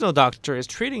personal doctor is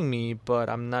treating me, but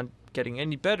I'm not getting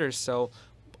any better. So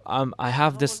I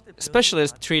have this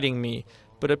specialist treating me,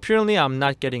 but apparently I'm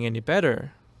not getting any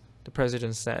better, the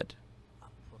president said.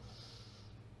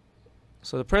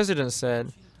 So the president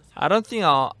said, I don't think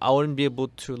I wouldn't be able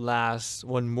to last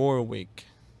 1 more week.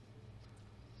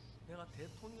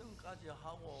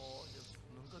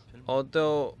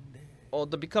 Although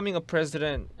the becoming a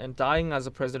president and dying as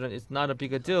a president is not a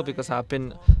big a deal because I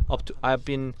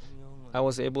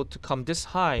was able to come this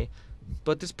high.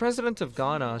 But this president of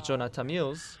Ghana, Jonathan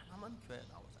Mills,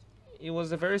 he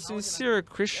was a very sincere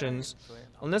Christian.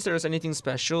 Unless there was anything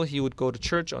special, he would go to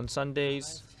church on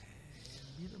Sundays.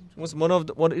 He was one of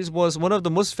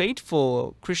the most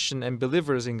faithful Christian and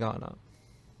believers in Ghana.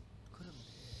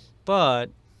 But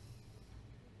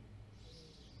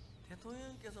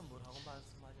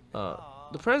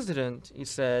the president, he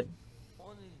said,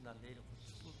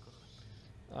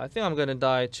 I think I'm gonna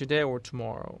die today or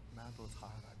tomorrow.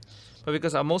 But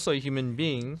because I'm also a human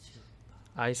being,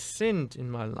 I sinned in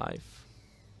my life.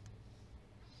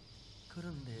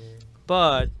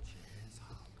 But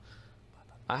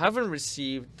I haven't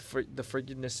received the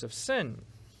forgiveness of sin.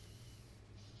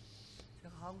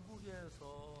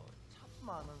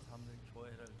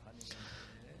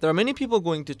 There are many people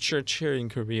going to church here in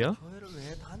Korea.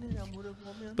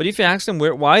 But if you ask them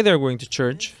why they're going to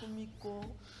church,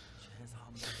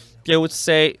 they would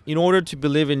say, in order to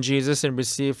believe in Jesus and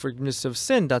receive forgiveness of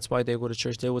sin, that's why they go to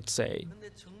church, they would say.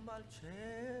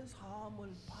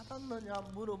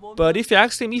 But if you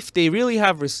ask them if they really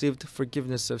have received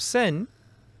forgiveness of sin,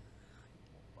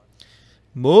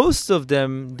 most of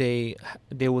them, they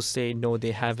will say no,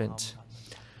 they haven't.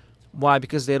 Why?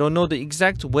 Because they don't know the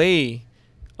exact way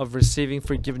of receiving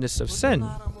forgiveness of sin.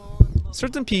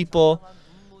 Certain people,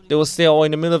 they will say, "Oh,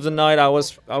 in the middle of the night, I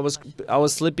was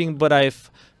sleeping, but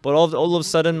all of a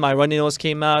sudden my runny nose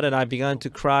came out and I began to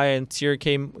cry and tear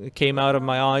came out of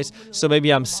my eyes. So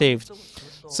maybe I'm saved."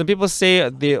 Some people say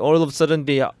all of a sudden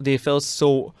they felt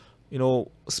so,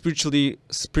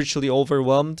 spiritually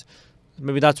overwhelmed.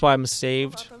 Maybe that's why I'm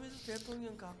saved.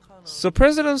 So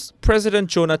President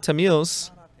Jonathan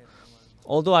Mills,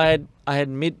 although I had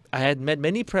met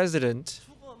many presidents,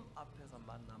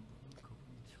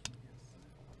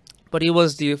 but he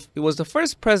was the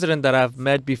first president that I've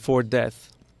met before death.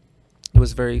 He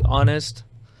was very honest.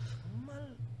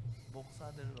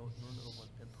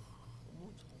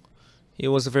 He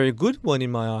was a very good one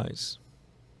in my eyes.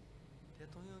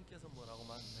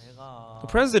 The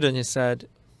president, he said,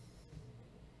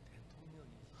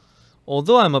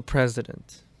 although I'm a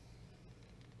president,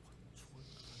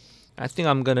 I think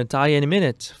I'm gonna die in a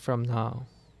minute from now.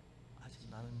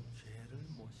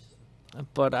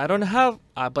 But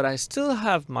I still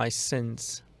have my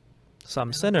sins. So I'm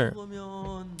a sinner.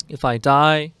 If I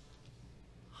die,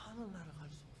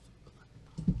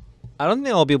 I don't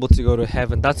think I'll be able to go to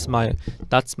heaven. That's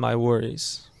my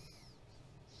worries.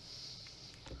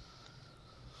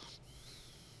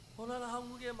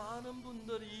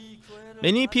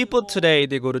 Many people today,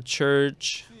 they go to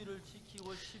church.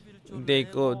 They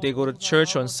go to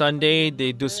church on Sunday.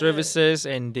 They do services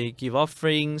and they give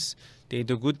offerings. They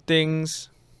do good things.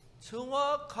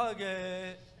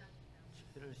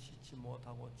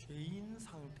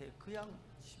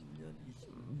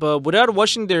 But without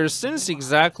washing their sins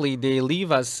exactly, they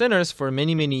live as sinners for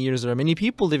many, many years. There are many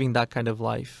people living that kind of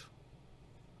life.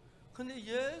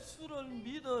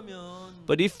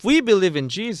 But if we believe in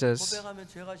Jesus,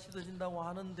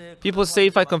 people say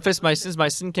if I confess my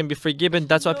sin can be forgiven.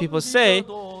 That's what people say.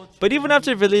 But even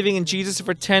after believing in Jesus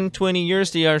for 10, 20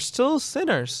 years, they are still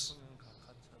sinners.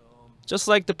 Just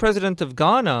like the president of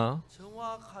Ghana,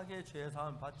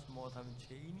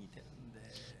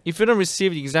 if you don't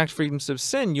receive the exact forgiveness of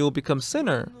sin, you will become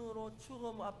sinner.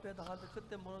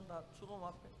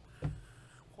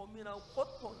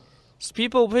 So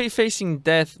people facing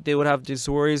death, they would have these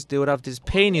worries, they would have this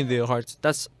pain in their hearts.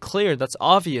 That's clear, that's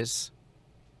obvious.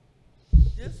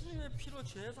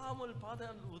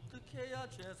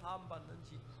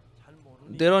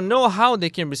 They don't know how they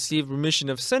can receive remission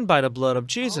of sin by the blood of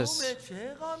Jesus.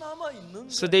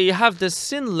 So they have the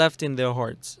sin left in their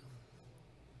hearts.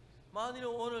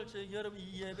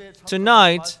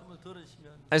 Tonight,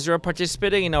 as you're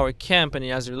participating in our camp and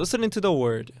as you're listening to the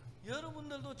word,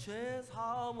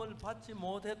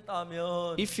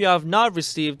 if you have not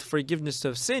received forgiveness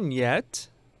of sin yet,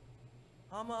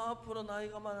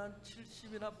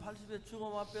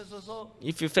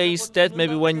 if you face death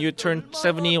maybe when you turn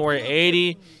 70 or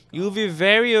 80, you'll be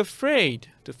very afraid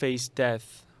to face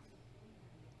death.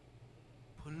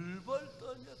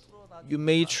 You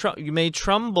may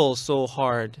tremble so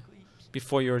hard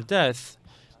before your death.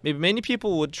 Maybe many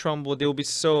people would tremble. They will be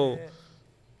so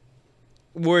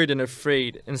worried and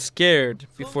afraid and scared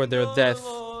before their death.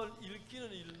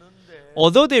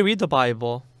 Although they read the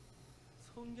Bible,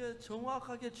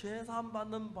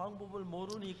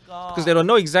 Because they don't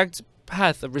know exact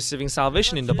path of receiving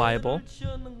salvation in the Bible.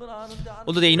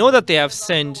 Although they know that they have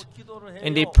sinned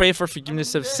and they pray for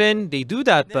forgiveness of sin, they do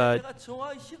that, but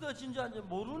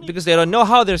because they don't know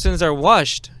how their sins are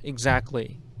washed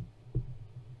exactly.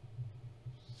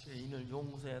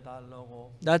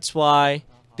 That's why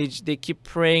they keep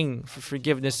praying for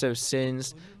forgiveness of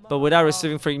sins, but without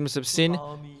receiving forgiveness of sin,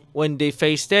 when they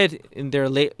face death in their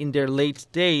late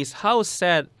days, how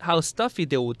sad, how stuffy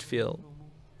they would feel.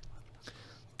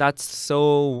 That's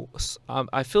so.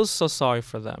 I feel so sorry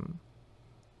for them.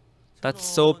 That's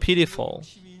so pitiful.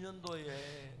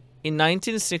 In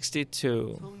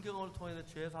 1962,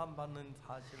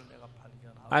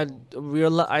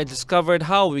 I discovered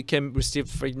how we can receive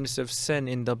forgiveness of sin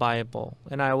in the Bible,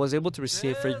 and I was able to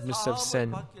receive forgiveness of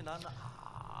sin.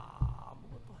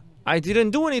 I didn't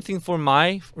do anything for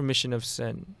my remission of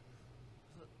sin.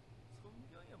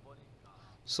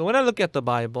 So when I look at the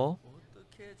Bible,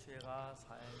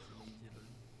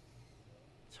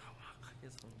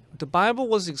 the Bible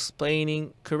was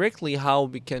explaining correctly how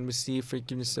we can receive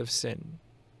forgiveness of sin.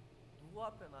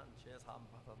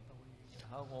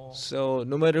 So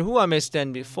no matter who I may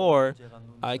stand before,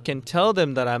 I can tell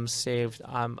them that I'm saved.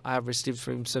 I have received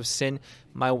forgiveness of sin.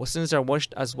 My sins are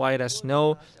washed as white as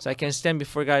snow. So I can stand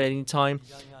before God at any time.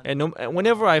 And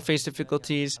whenever I face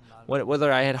difficulties,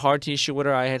 whether I had heart issue,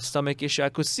 whether I had stomach issue, I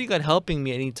could see God helping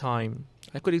me any time.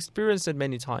 I could experience it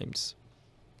many times.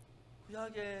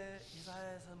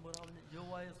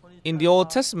 In the Old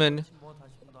Testament,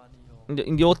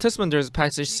 there's a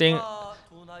passage saying,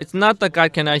 it's not that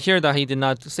God cannot hear that He did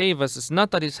not save us. It's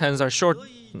not that His hands are short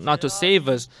not to save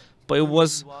us, but it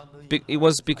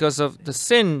was because of the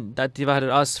sin that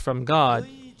divided us from God.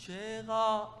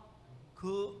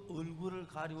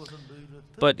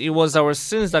 But it was our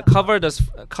sins that covered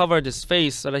His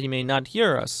face so that He may not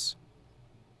hear us.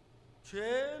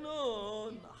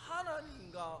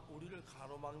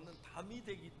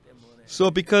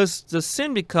 So because the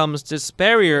sin becomes this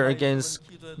barrier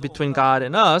between God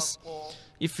and us,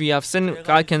 if we have sinned,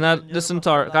 God cannot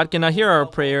God cannot hear our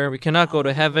prayer. We cannot go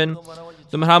to heaven,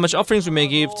 no matter how much offerings we may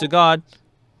give to God.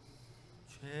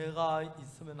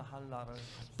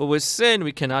 But with sin,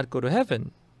 we cannot go to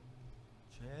heaven.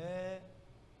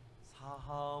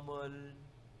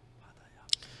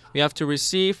 We have to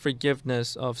receive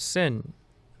forgiveness of sin.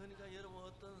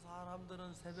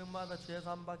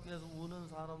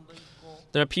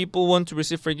 There are people who want to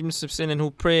receive forgiveness of sin and who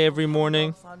pray every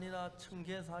morning.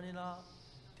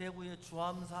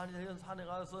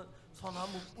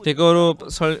 They go to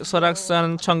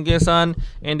Soraksan, Cheonggaesan,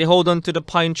 and they hold on to the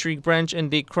pine tree branch and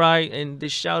they cry and they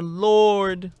shout,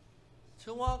 Lord.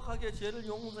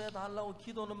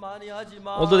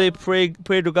 Although they pray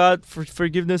to God for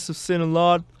forgiveness of sin a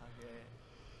lot,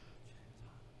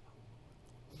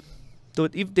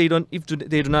 if they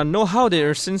do not know how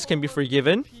their sins can be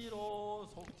forgiven,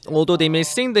 although they may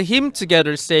sing the hymn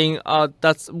together saying,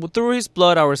 that's through His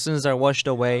blood our sins are washed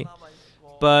away,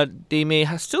 but they may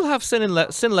still have sin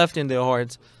left in their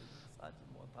hearts.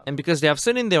 And because they have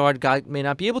sin in their heart, God may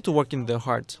not be able to work in their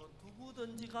heart.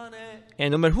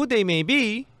 And no matter who they may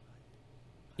be,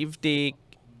 if they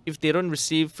don't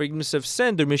receive forgiveness of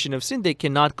sin, the remission of sin, they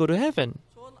cannot go to heaven.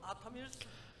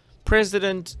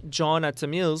 President John Atta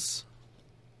Mills,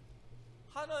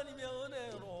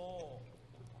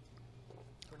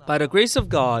 by the grace of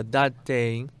God, that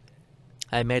day,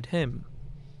 I met him.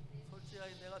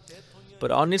 But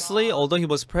honestly, although he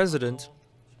was president,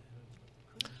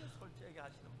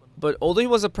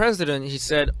 he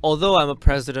said, although I'm a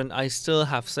president, I still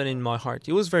have sin in my heart.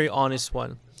 He was a very honest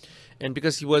one. And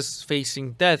because he was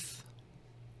facing death,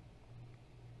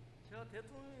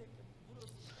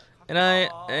 and I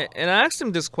asked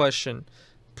him this question,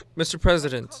 Mr.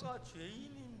 President,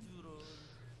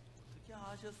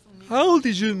 how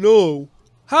did you know?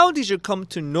 How did you come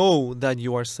to know that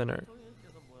you are a sinner?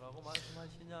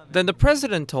 Then the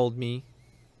president told me,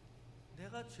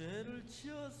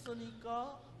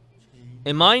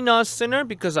 am I not a sinner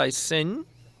because I sin?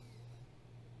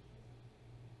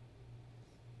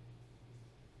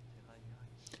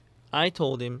 I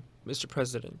told him, Mr.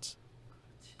 President,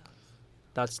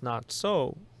 that's not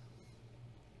so.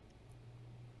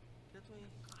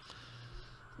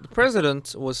 The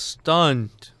president was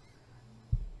stunned.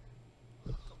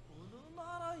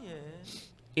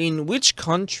 In which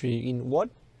country? In what?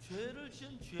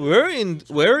 Where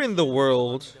in the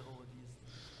world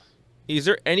is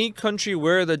there any country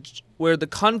where the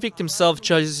convict himself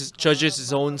judges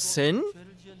his own sin?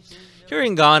 Here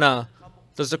in Ghana,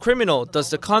 Does the criminal, does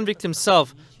the convict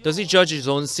himself, does he judge his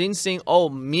own sin, saying, "Oh,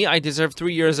 me, I deserve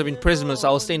 3 years of imprisonment, so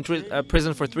I'll stay in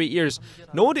prison for 3 years"?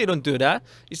 No, they don't do that.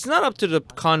 It's not up to the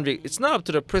convict, it's not up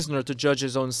to the prisoner to judge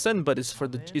his own sin, but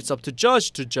it's up to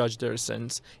judge to judge their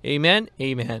sins. Amen.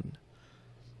 Amen.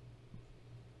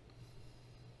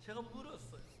 제가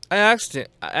물었어요. I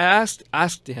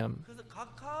asked him. 그래서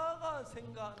각하가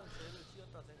생각하는 죄를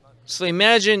지었다 생각. So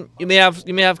imagine you may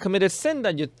have committed sin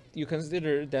that you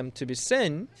consider them to be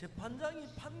sin, 재판장이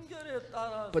판결에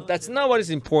따라서 but that's not what is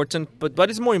important. But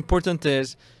what is more important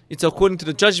is it's according to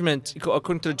the judgment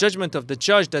of the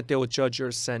judge that they will judge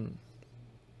your sin.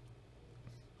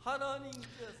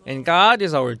 하나님께서 And God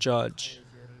is our judge.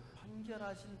 죄를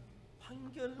판결하신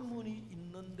판결문이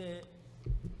있는데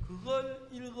그걸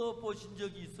읽어 보신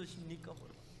적이 있으십니까?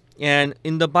 And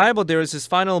in the Bible there is this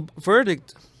final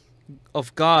verdict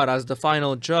of God as the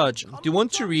final judge. Do you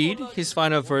want to read his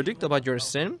final verdict about your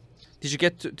sin?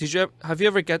 Have you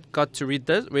ever got to read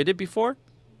it before?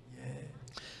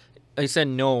 I said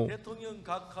no. 대통령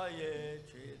각하의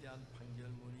죄에 대한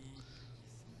판결문이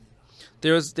있습니다.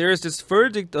 There is this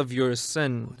verdict of your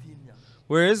sin. 어디 있냐?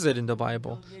 Where is it in the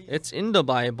Bible? It's in the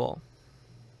Bible.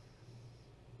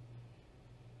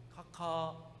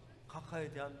 각하에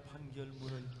대한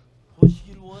판결문을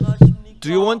보시길 원하십니까? Do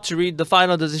you want to read the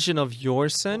final decision of your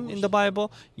sin in the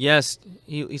Bible? Yes,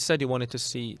 he said he wanted to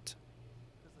see it.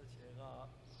 그래서 제가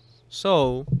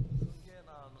So 그게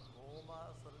나오는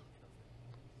로마서를 펴서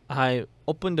I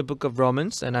opened the book of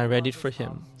Romans and I read it for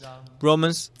him. 3장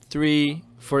Romans 3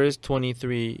 verse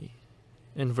 23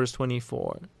 and verse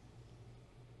 24.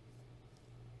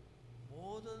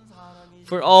 모든 사람이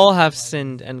For all have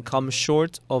sinned and come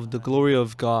short of the glory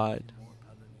of God,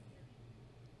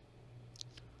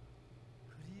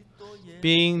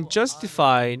 being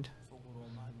justified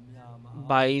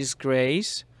by His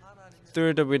grace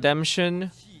through the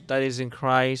redemption that is in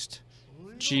Christ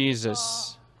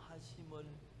Jesus. 하심을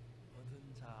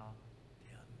얻은 자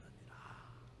되었느니라.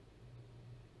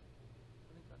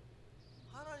 그러니까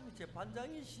하나님이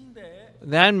재판장이신데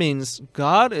That means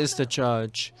God is the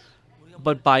judge,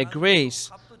 but by grace.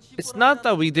 It's not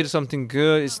that we did something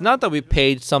good, it's not that we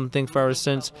paid something for our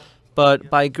sins, but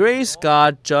by grace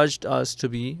God judged us to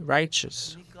be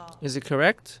righteous. Is it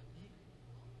correct?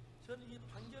 저는 이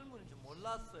판결문인지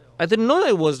몰랐어요. I didn't know that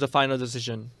it was the final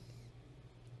decision.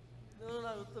 어느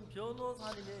날 어떤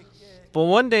변호사님에게 But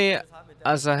one day,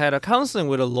 as I had a counseling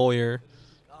with a lawyer,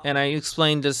 and I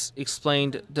explained this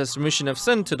remission of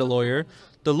sin to the lawyer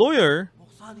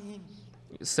목사님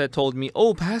told me,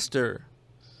 "Oh, pastor,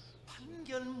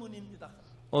 판결문입니다.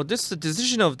 oh, this is the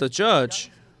decision of the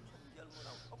judge.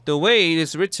 The way it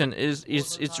is written is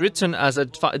it's written as a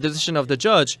decision of the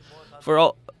judge. For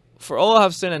all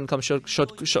have sinned and come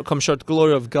short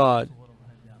glory of God,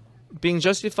 being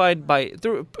justified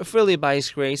freely by His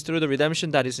grace through the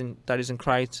redemption that is in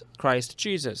Christ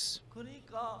Jesus."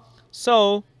 그러니까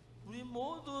So 우리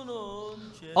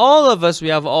모두는 죄 all of us, we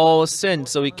have all sinned,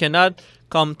 so we cannot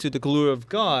come to the glory of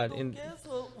God.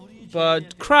 께서 우리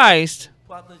But Christ,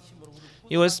 받으심으로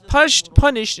He was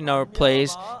punished in our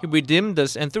place. He redeemed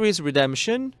us, and through His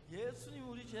redemption, 예수님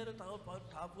우리 죄를 다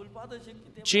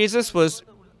받으셨기 때문에 Jesus was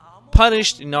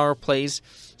punished in our place.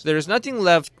 So there is nothing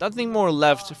more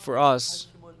left for us.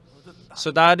 힘을 얻었다.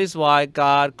 So that is why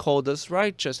God called us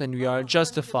righteous, and we are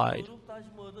justified.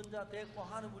 거룩하심 얻은 자 됐고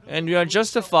하나님 우리 And we are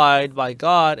justified by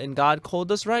God, and God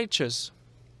called us righteous.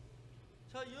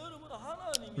 자 여러분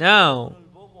하나님이 Now,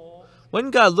 여러분을 보고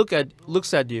when God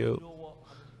looks at you,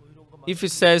 if He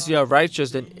says you are righteous,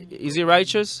 then is He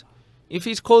righteous? If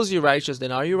He calls you righteous,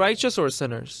 then are you righteous or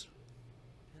sinners?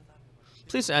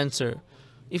 Please answer.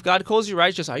 If God calls you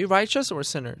righteous, are you righteous or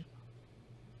sinner?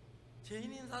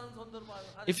 죄인인 사람 손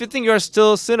들어봐요. If you think you are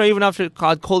still a sinner even after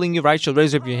God calling you righteous,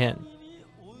 raise up your hand. 하나님이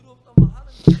의롭다면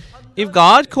하나님 If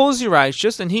God calls you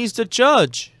righteous, then He's the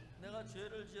judge. 내가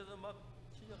죄를 지어서 막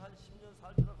한 10년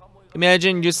살다가 감옥에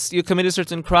Imagine you committed a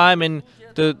certain crime and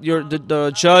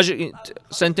the judge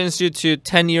sentenced you to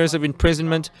 10 years of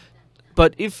imprisonment.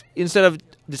 But if instead of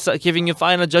giving you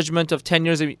final judgment of 10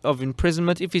 years of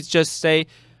imprisonment, if He just say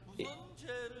무슨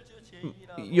죄를 지어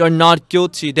죄인이라 you're not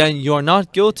guilty, then you're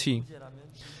not guilty.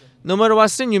 No matter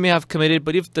what sin you may have committed,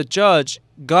 but if the judge,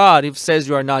 God, if says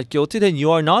you are not guilty, then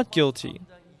you are not guilty.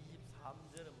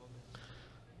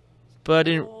 But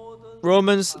in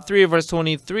Romans 3 verse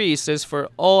 23 it says, "For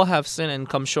all have sinned and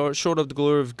come short of the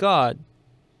glory of God."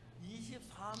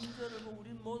 23절을 보면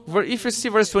우린 모두 For if you see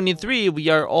verse 23, we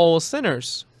are all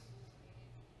sinners.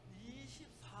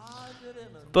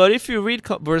 24절에는 But if you read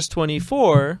verse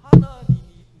 24, 하나님이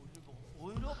우리를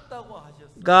보고 의롭다고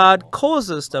하셨어요. God calls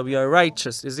us that we are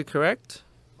righteous. Is it correct?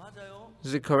 맞아요.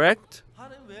 Is it correct?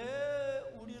 하나님 왜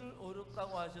우리를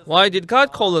어렵다고 하셨어요? Why did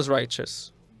God call us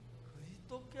righteous?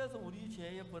 그리스도께서 우리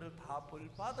죄의 벌을 다 벌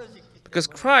받으셨기 Because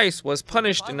때문에 Christ was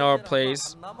punished in our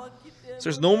place. 안 남았기 So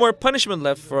there's 때문에 no more punishment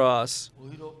left for us.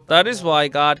 의롭다. That is why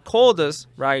God called us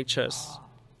righteous.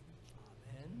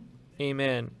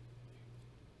 Amen.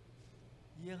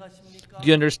 이해가십니까? Do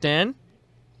you understand?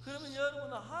 그러면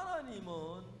여러분 하나님은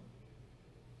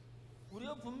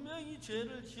우리가 분명히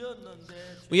죄를 지었는데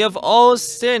We have all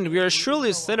sinned. We are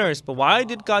surely sinners. But why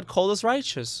did God call us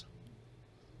righteous?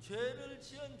 죄를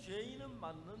지은 죄인은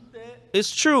맞는데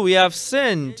It's true, we have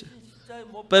sinned. 대신 십자가에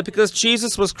못 But because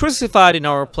Jesus was crucified in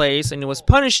our place and he was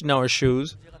punished in our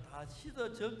shoes, 죄가 다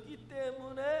씻어졌기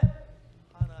때문에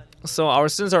하나님 so our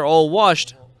sins are all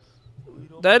washed.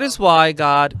 That is why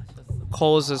God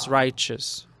calls us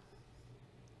righteous.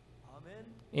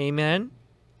 아멘. Amen.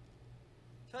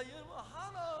 자, 여러분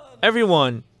하나님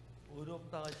Everyone,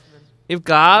 어렵다 하시면 if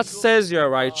God says you are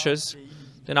righteous,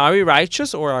 then are we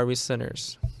righteous or are we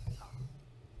sinners?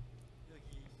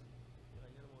 여기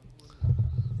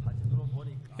여러분 사진으로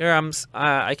보니까 Here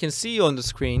I can see you on the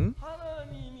screen.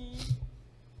 하나님이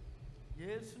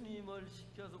예수님을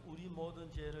시켜서 우리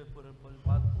모든 죄를 벌을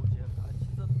받고 죄를 다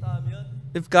씻었다면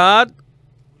If God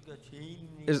우리가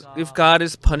죄인이니까 if God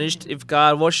is punished, if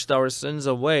God washed our sins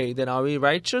away, then are we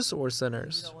righteous or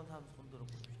sinners? 이라고 하는 사람 손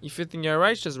들어보십시오. If you think you're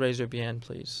righteous, raise your hand,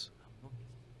 please.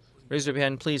 Raise your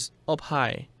hand, please, up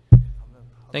high.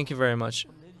 Thank you very much.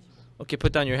 손 내리시고 Okay,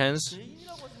 put down your hands.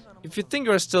 죄인이라고 생각하는 If you think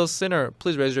you're still a sinner,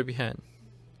 please raise your hand.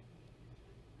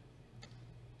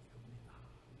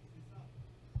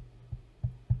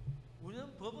 우리는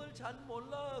법을 잘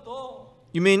몰라도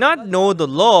You may not know the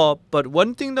law, but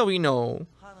one thing that we know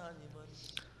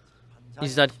하나님은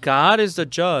is that God is the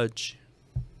judge.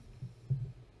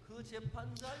 그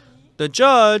재판장이 The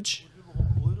judge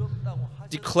우리를 보고 어렵다고 하셨어요.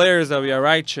 declares that we are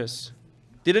righteous.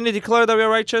 Didn't he declare that we are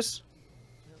righteous?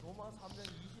 로마 3장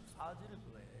 24절을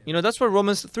그거예요. You know, that's what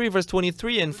Romans 3 verse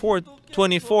 23 and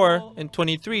 24 and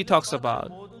 23 talks about.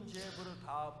 모든 죄벌을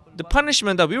다 The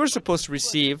punishment that we were supposed to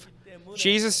receive,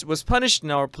 Jesus was punished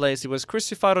in our place. He was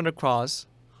crucified on the cross.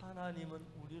 하나님은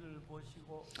우리를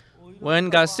보시고 When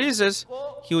God sees us,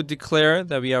 He will declare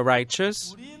that we are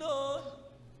righteous 우리는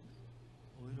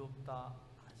의롭다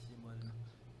하심을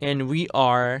and we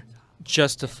are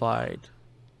justified.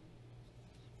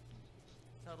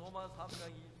 자 로마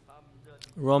 3장 23절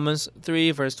Romans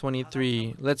 3 verse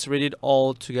 23. Let's read it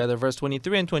all together. Verse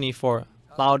 23 and 24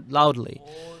 loudly.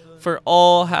 For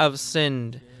all have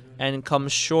sinned and come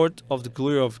short of the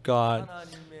glory of God,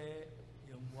 하나님의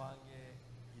영광에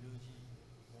이르지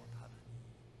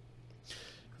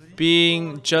못하느니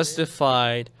being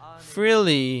justified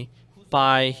freely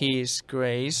by His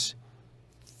grace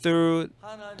through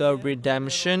the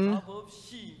redemption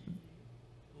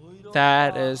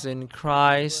that is in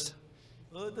Christ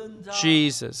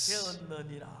Jesus.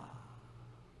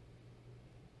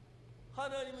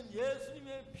 하나님은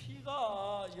예수님의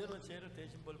피가 여러분 죄를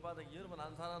대신 벌 받아 여러분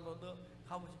안 살아도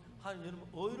가보시 하나님 여러분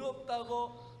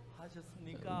어렵다고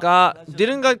하셨습니까?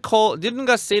 Didn't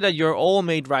God say that you're all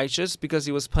made righteous because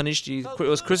He was punished, He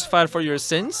was crucified for your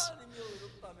sins?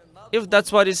 If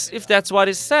that's what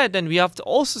is said, then we have to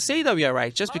also say that we are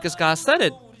righteous because God said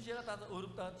it.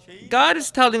 God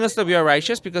is telling us that we are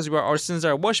righteous because our sins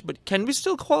are washed, but can we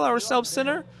still call ourselves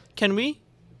sinner? Can we?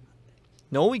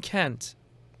 No, we can't.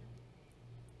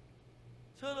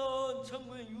 저는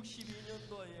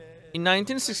 1962년도에 In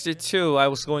 1962, I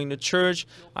was going to church.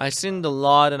 I sinned a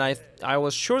lot, and I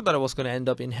was sure that I was going to end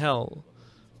up in hell.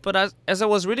 But as I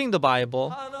was reading the Bible,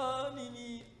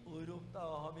 하나님이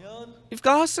어렵다 하면 if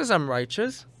God says I'm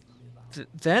righteous,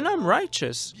 then I'm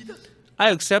righteous. I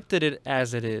accepted it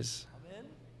as it is.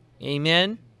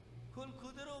 Amen. 그걸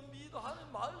그대로 믿어 하는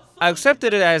말씀 I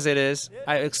accepted it as it is.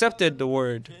 I accepted the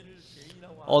word.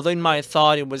 Although in my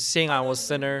thought it was saying I was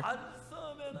sinner,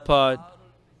 but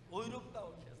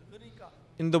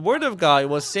in the word of God it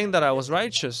was saying that I was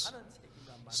righteous.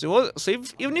 So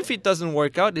even if it doesn't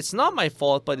work out, it's not my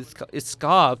fault, but it's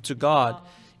God, to God.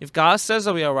 If God says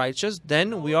that we are righteous,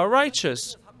 then we are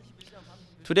righteous.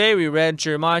 Today we read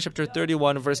Jeremiah chapter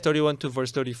 31, verse 31 to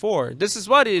verse 34. This is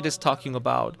what it is talking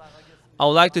about. I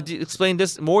would like to explain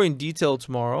this more in detail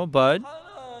tomorrow, but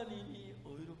하나님이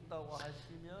어렵다고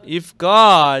하시면 if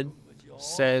God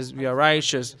says we are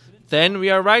righteous, then we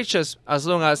are righteous as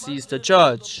long as He is the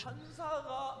judge.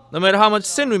 판사가 No matter how much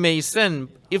sin we may sin,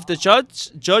 if the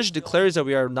judge declares that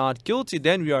we are not guilty,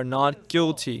 then we are not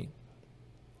guilty.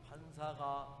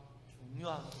 판사가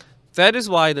중요한 That is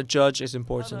why the judge is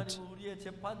important. 하나님은 우리의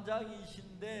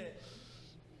재판장이신데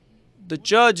the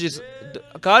judge is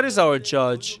God is our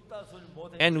judge,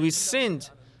 and we sinned.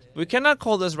 We cannot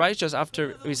call us righteous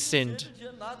after we sinned.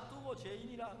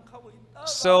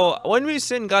 So when we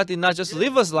sin, God did not just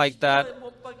leave us like that,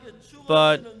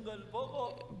 but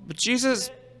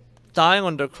Jesus dying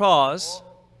on the cross.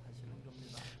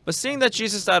 But seeing that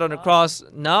Jesus died on the cross,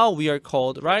 now we are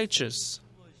called righteous.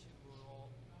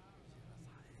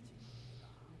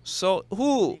 So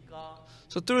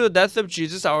through the death of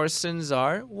Jesus, our sins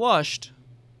are washed.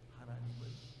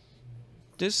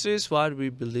 This is what we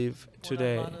believe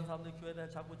today.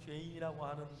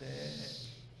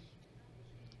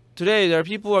 Today, there are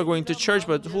people who are going to church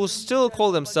but who still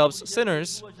call themselves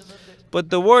sinners. But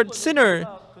the word sinner,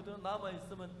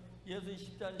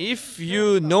 if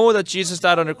you know that Jesus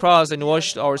died on the cross and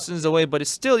washed our sins away, but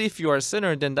still if you are a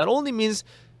sinner, then that only means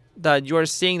that you are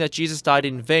saying that Jesus died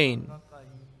in vain.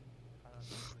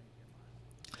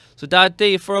 So that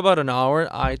day, for about an hour,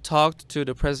 I talked to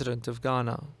the president of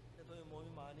Ghana.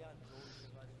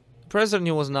 The president,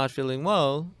 he was not feeling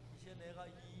well.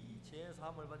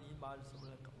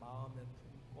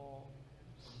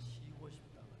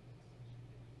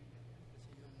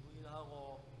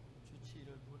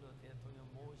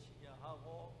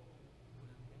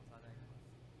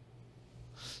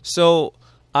 So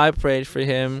I prayed for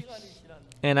him,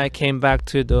 and I came back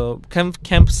to the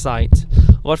campsite.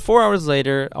 About 4 hours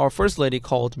later, our First Lady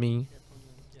called me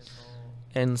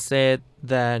and said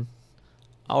that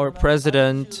our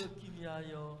president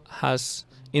has,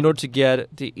 in order to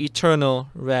get the eternal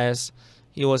rest,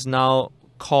 he was now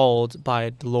called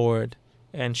by the Lord,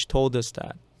 and she told us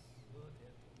that.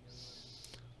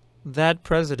 That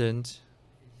president,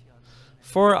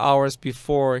 4 hours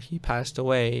before he passed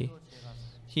away,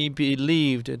 he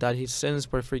believed that his sins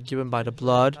were forgiven by the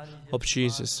blood of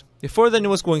Jesus. Before then, he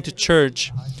was going to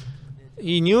church.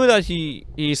 He knew that he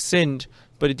sinned,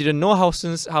 but he didn't know how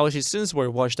his sins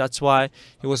were washed. That's why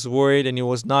he was worried and he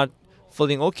was not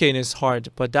feeling okay in his heart.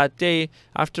 But that day,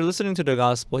 after listening to the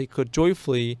gospel, he could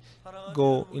joyfully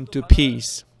go into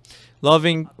peace.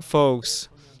 Loving folks,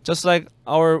 just like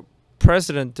our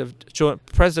President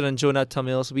Jonathan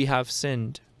Mills, we have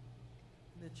sinned.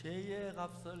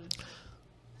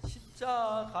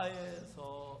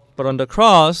 But on the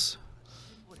cross,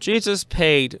 Jesus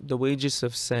paid the wages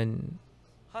of sin.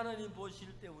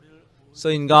 So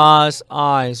in God's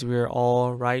eyes, we are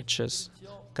all righteous.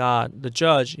 God, the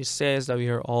judge, he says that we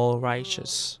are all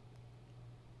righteous.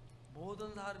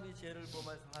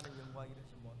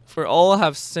 For all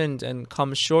have sinned and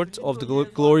come short of the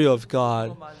glory of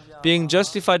God, being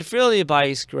justified freely by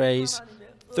his grace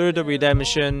through the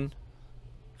redemption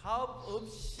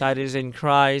that is in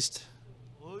Christ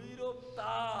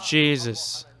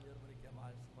Jesus.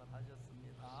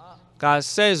 God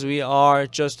says we are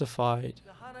justified.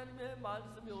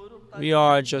 We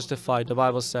are justified, the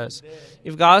Bible says.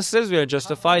 If God says we are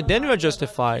justified, then we are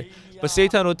justified. But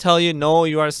Satan will tell you, no,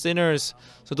 you are sinners.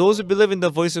 So those who believe in the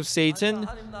voice of Satan,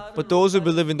 but those who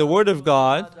believe in the word of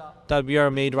God, that we are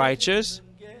made righteous,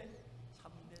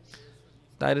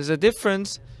 that is a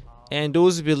difference. And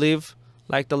those who believe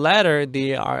like the latter,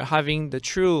 they are having the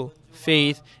true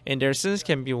faith and their sins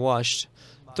can be washed.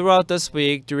 Throughout this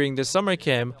week, during the summer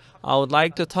camp, I would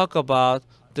like to talk about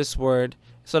this word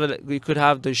so that we could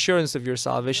have the assurance of your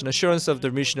salvation, assurance of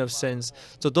the remission of sins.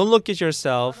 So don't look at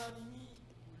yourself,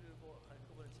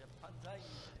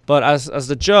 but as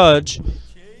the judge,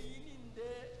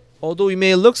 although we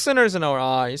may look sinners in our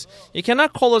eyes, he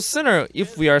cannot call us sinner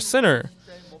if we are sinner.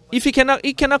 If he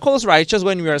cannot call us righteous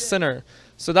when we are sinner.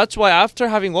 So that's why after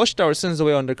having washed our sins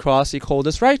away on the cross, he called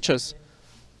us righteous.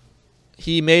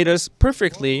 He made us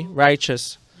perfectly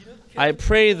righteous. I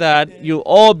pray that you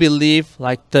all believe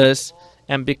like this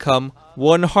and become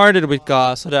one-hearted with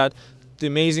God so that the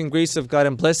amazing grace of God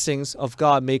and blessings of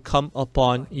God may come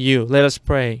upon you. Let us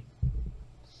pray.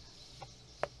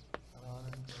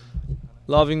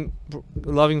 Loving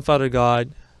Father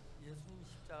God,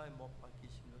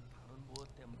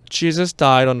 Jesus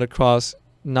died on the cross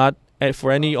not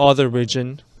for any other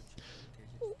reason.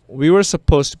 We were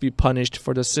supposed to be punished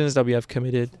for the sins that we have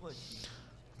committed.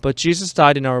 But Jesus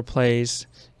died in our place.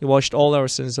 He washed all our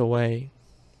sins away.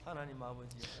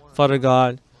 Father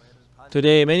God,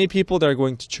 today many people that are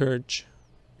going to church,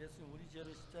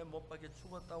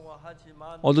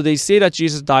 although they say that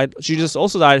Jesus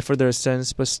also died for their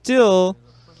sins, but still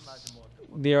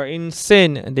they are in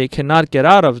sin and they cannot get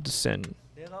out of the sin.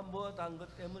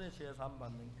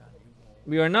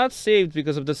 We are not saved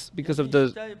because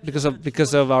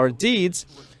of our deeds,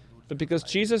 but because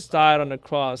Jesus died on the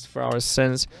cross for our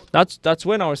sins. That's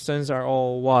when our sins are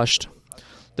all washed.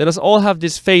 Let us all have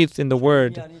this faith in the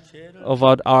word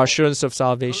about our assurance of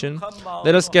salvation.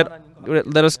 Let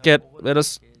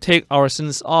us take our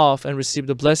sins off and receive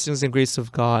the blessings and grace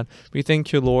of God. We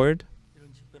thank you, Lord.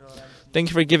 Thank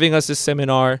you for giving us this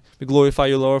seminar. We glorify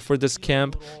you, Lord, for this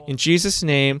camp. In Jesus'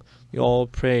 name, we all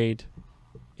prayed.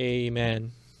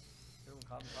 Amen.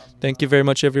 Thank you very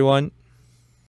much, everyone.